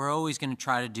think we're always going to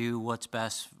try to do what's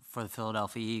best for the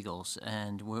Philadelphia Eagles,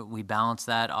 and we balance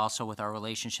that also with our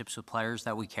relationships with players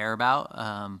that we care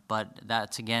about. But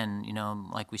that's, again,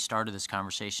 like we started this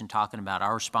conversation talking about,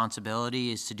 our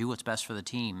responsibility is to do what's best for the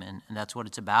team, and that's what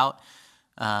it's about.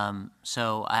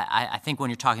 So I think when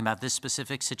you're talking about this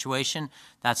specific situation,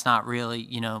 that's not really,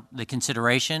 the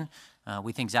consideration.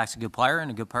 We think Zach's a good player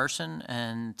and a good person,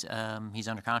 and he's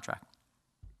under contract.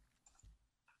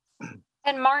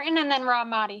 And Martin, and then Rob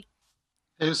Motti.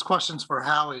 Hey, this question's for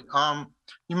Howie.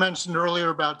 You mentioned earlier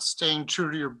about staying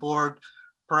true to your board,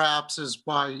 perhaps is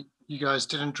why you guys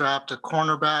didn't draft a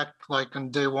cornerback like on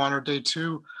day 1 or day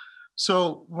 2.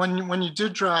 So when you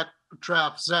did draft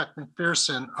Zach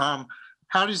McPherson,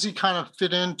 how does he kind of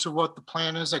fit into what the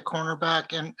plan is at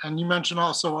cornerback? And you mentioned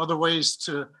also other ways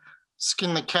to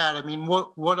skin the cat. I mean,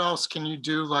 what else can you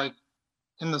do, like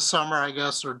in the summer, I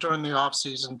guess, or during the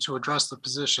offseason to address the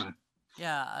position?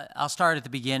 Yeah, I'll start at the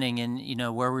beginning, and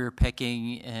where we were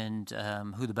picking and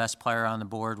who the best player on the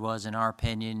board was, in our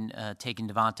opinion, taking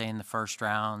Devontae in the first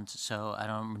round. So I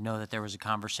don't know that there was a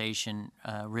conversation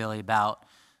really about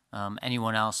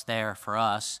anyone else there for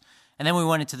us. And then we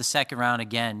went into the second round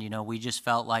again. We just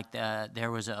felt like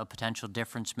there was a potential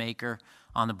difference maker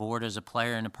on the board as a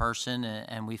player and a person,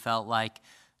 and we felt like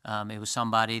it was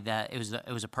somebody that it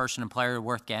was a person and player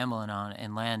worth gambling on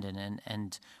in Landon.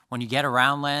 And when you get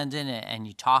around Landon and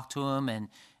you talk to him and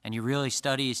you really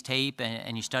study his tape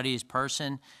and you study his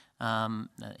person,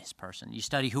 you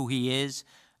study who he is,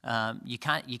 you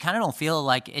kind of don't feel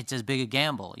like it's as big a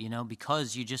gamble,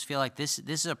 because you just feel like this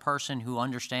is a person who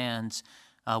understands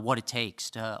what it takes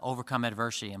to overcome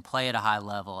adversity and play at a high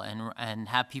level and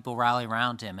have people rally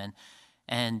around him.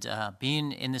 And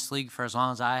being in this league for as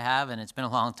long as I have, and it's been a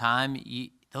long time,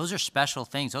 those are special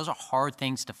things. Those are hard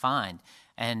things to find.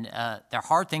 And they're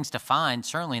hard things to find,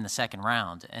 certainly in the second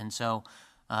round. And so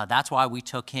that's why we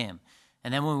took him.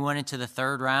 And then when we went into the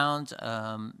third round,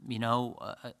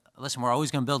 listen, we're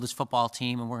always going to build this football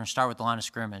team, and we're going to start with the line of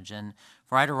scrimmage. And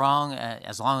right or wrong,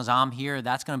 as long as I'm here,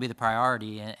 that's going to be the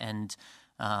priority. And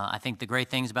I think the great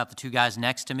things about the two guys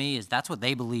next to me is that's what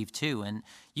they believe too. And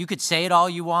you could say it all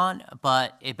you want,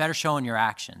 but it better show in your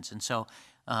actions. And so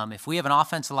if we have an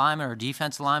offensive lineman or a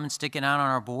defensive lineman sticking out on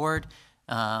our board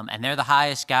and they're the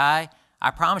highest guy,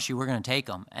 I promise you we're going to take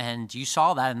them. And you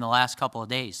saw that in the last couple of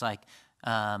days. Like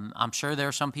I'm sure there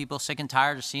are some people sick and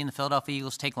tired of seeing the Philadelphia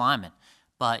Eagles take linemen.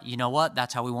 But you know what?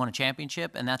 That's how we won a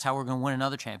championship, and that's how we're going to win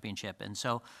another championship. And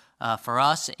so for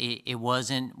us, we weren't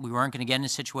going to get in a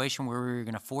situation where we were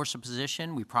going to force a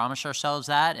position. We promised ourselves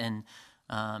that, and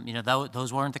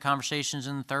those weren't the conversations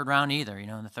in the third round either.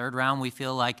 In the third round, we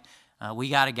feel like we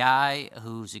got a guy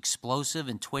who's explosive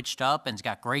and twitched up and's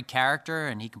got great character,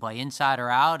 and he can play inside or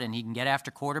out, and he can get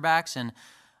after quarterbacks, and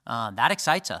that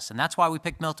excites us. And that's why we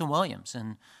picked Milton Williams.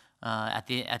 And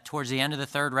towards the end of the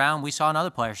third round, we saw another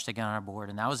player sticking on our board,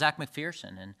 and that was Zach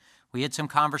McPherson. And we had some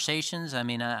conversations. I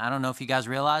mean, I don't know if you guys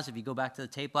realize, if you go back to the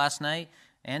tape last night,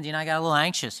 Andy and I got a little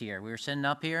anxious here. We were sitting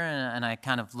up here, and I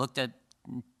kind of looked at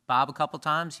Bob a couple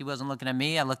times. He wasn't looking at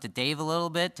me. I looked at Dave a little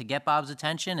bit to get Bob's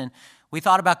attention, and we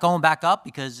thought about going back up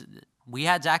because we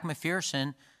had Zach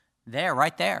McPherson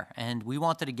right there, and we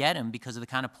wanted to get him because of the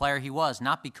kind of player he was,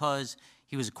 not because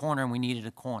he was a corner and we needed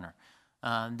a corner.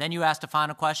 Then you asked a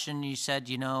final question. You said,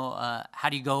 how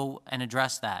do you go and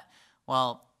address that?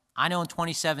 Well, I know in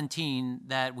 2017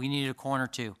 that we needed a corner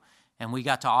too. And we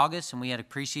got to August, and we had a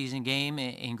preseason game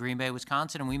in Green Bay,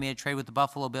 Wisconsin, and we made a trade with the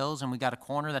Buffalo Bills, and we got a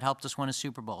corner that helped us win a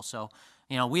Super Bowl. So,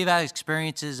 we've had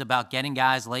experiences about getting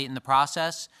guys late in the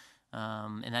process.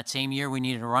 In that same year, we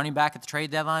needed a running back at the trade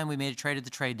deadline. We made a trade at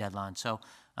the trade deadline. So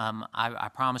I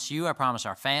promise you, I promise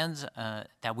our fans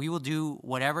that we will do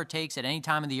whatever it takes at any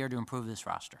time of the year to improve this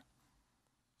roster.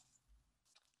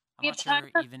 I'm not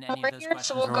sure even any of those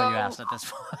questions are what you asked at this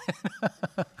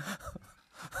point.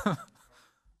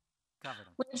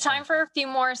 We have time for a few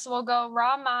more, so we'll go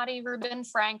Rob, Marty, Ruben,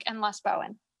 Frank, and Les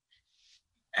Bowen.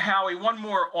 Howie, one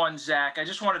more on Zach. I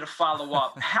just wanted to follow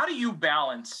up. How do you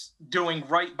balance doing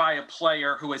right by a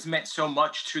player who has meant so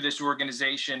much to this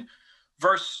organization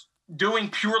versus doing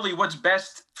purely what's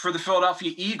best for the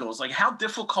Philadelphia Eagles? Like, how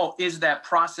difficult is that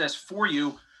process for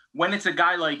you when it's a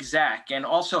guy like Zach? And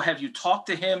also, have you talked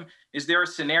to him? Is there a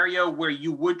scenario where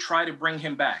you would try to bring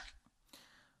him back?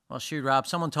 Well, shoot, Rob,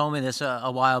 someone told me this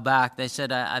a while back. They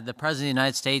said the President of the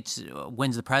United States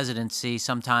wins the presidency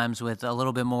sometimes with a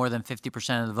little bit more than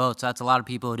 50% of the votes. That's a lot of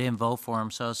people who didn't vote for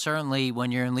him. So certainly when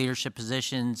you're in leadership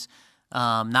positions,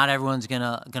 not everyone's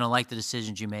gonna like the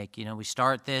decisions you make. We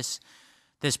start this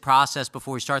process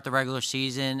before we start the regular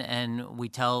season, and we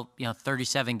tell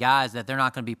 37 guys that they're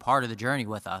not going to be part of the journey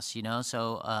with us.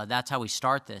 So that's how we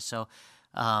start this. So.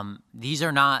 These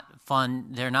are not fun.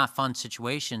 They're not fun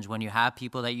situations when you have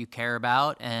people that you care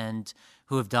about and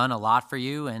who have done a lot for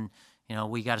you. And,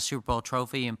 we got a Super Bowl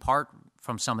trophy in part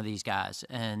from some of these guys.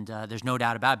 And there's no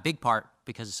doubt about it, big part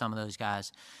because of some of those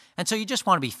guys. And so you just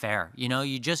want to be fair.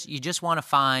 You just want to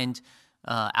find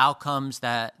outcomes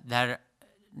that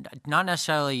not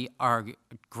necessarily are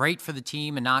great for the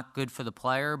team and not good for the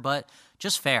player, but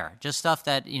just fair, just stuff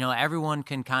that, everyone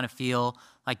can kind of feel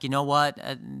like,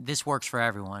 this works for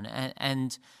everyone.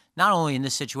 And not only in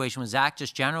this situation with Zach,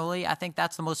 just generally, I think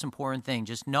that's the most important thing.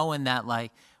 Just knowing that,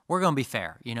 we're going to be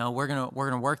fair. We're going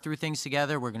to work through things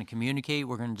together. We're going to communicate.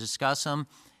 We're going to discuss them.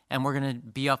 And we're going to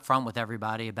be upfront with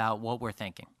everybody about what we're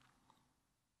thinking.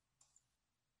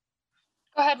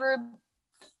 Go ahead, Rube.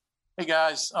 Hey,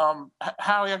 guys.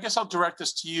 Howie, I guess I'll direct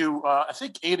this to you. I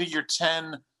think 8 of your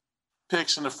 10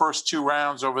 picks in the first 2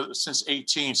 rounds since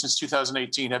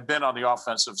 2018 have been on the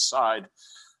offensive side.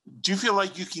 Do you feel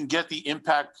like you can get the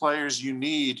impact players you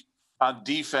need on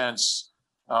defense,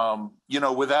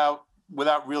 without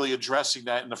really addressing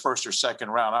that in the first or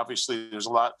second round? Obviously,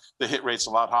 the hit rate's a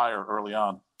lot higher early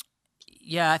on.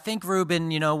 Yeah, I think,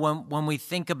 Ruben, when we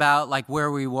think about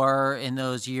where we were in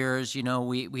those years,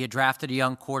 we had drafted a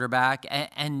young quarterback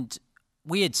and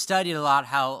we had studied a lot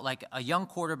how a young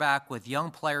quarterback with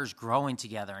young players growing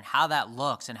together and how that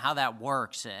looks and how that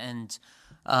works. And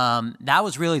that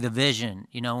was really the vision.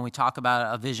 When we talk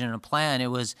about a vision and a plan,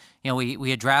 it was, we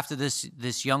had drafted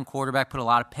this young quarterback, put a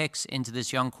lot of picks into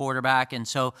this young quarterback. And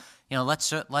so,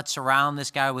 let's surround this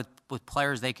guy with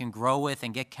players they can grow with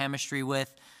and get chemistry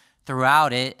with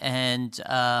throughout it. And,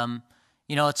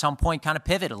 at some point kind of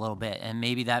pivot a little bit. And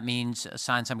maybe that means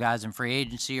sign some guys in free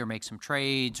agency or make some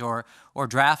trades or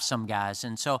draft some guys.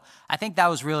 And so I think that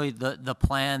was really the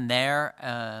plan there.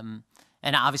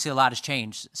 And obviously a lot has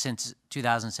changed since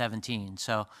 2017.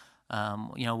 So,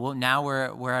 now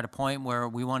we're at a point where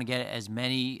we want to get as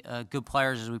many good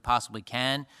players as we possibly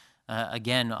can.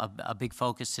 Again, a big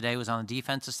focus today was on the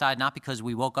defensive side, not because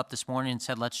we woke up this morning and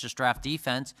said, let's just draft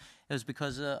defense. It was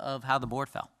because of how the board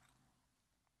fell.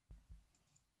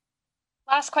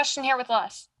 Last question here with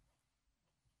Les.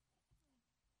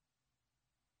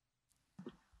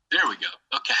 There we go.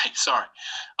 Okay, sorry.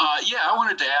 I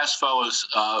wanted to ask fellas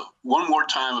one more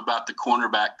time about the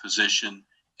cornerback position.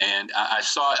 And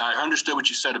I understood what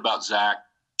you said about Zach.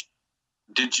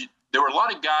 There were a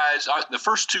lot of guys, the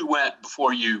first 2 went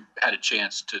before you had a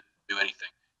chance to do anything.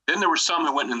 Then there were some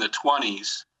who went in the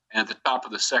 20s and at the top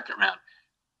of the second round.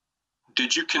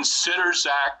 Did you consider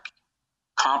Zach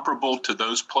comparable to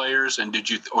those players? And did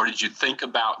you think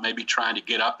about maybe trying to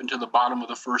get up into the bottom of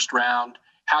the first round?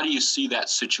 How do you see that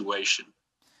situation?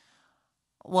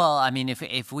 Well, I mean,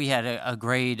 if we had a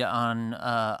grade on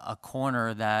a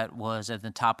corner that was at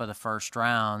the top of the first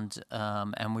round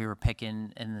and we were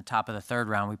picking in the top of the third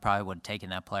round, we probably would have taken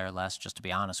that player less, just to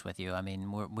be honest with you. I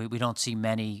mean, we don't see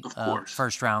many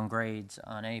first-round grades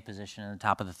on any position in the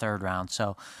top of the third round.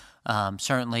 So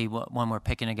certainly when we're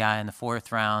picking a guy in the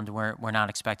 4th round, we're not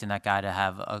expecting that guy to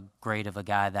have a grade of a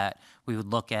guy that we would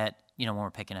look at, when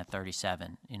we're picking at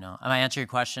 37. Am I answering your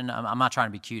question? I'm not trying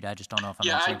to be cute. I just don't know if I'm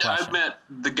answering your question. I've met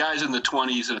the guys in the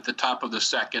 20s and at the top of the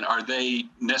 2nd. Are they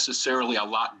necessarily a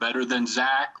lot better than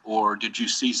Zach, or did you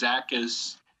see Zach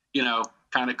as,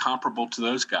 kind of comparable to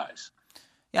those guys?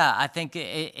 Yeah, I think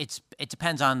it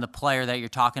depends on the player that you're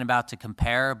talking about to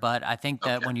compare, but I think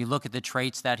that when you look at the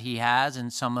traits that he has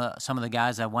and some of the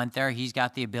guys that went there, he's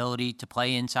got the ability to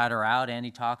play inside or out, and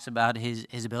he talks about his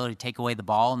ability to take away the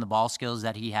ball and the ball skills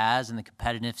that he has and the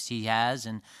competitiveness he has,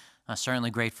 and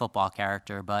certainly great football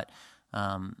character. But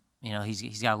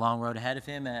he's got a long road ahead of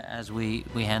him as we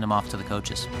hand him off to the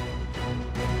coaches.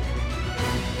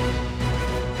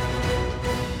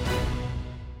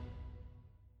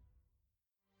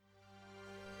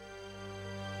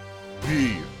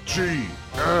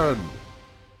 BGN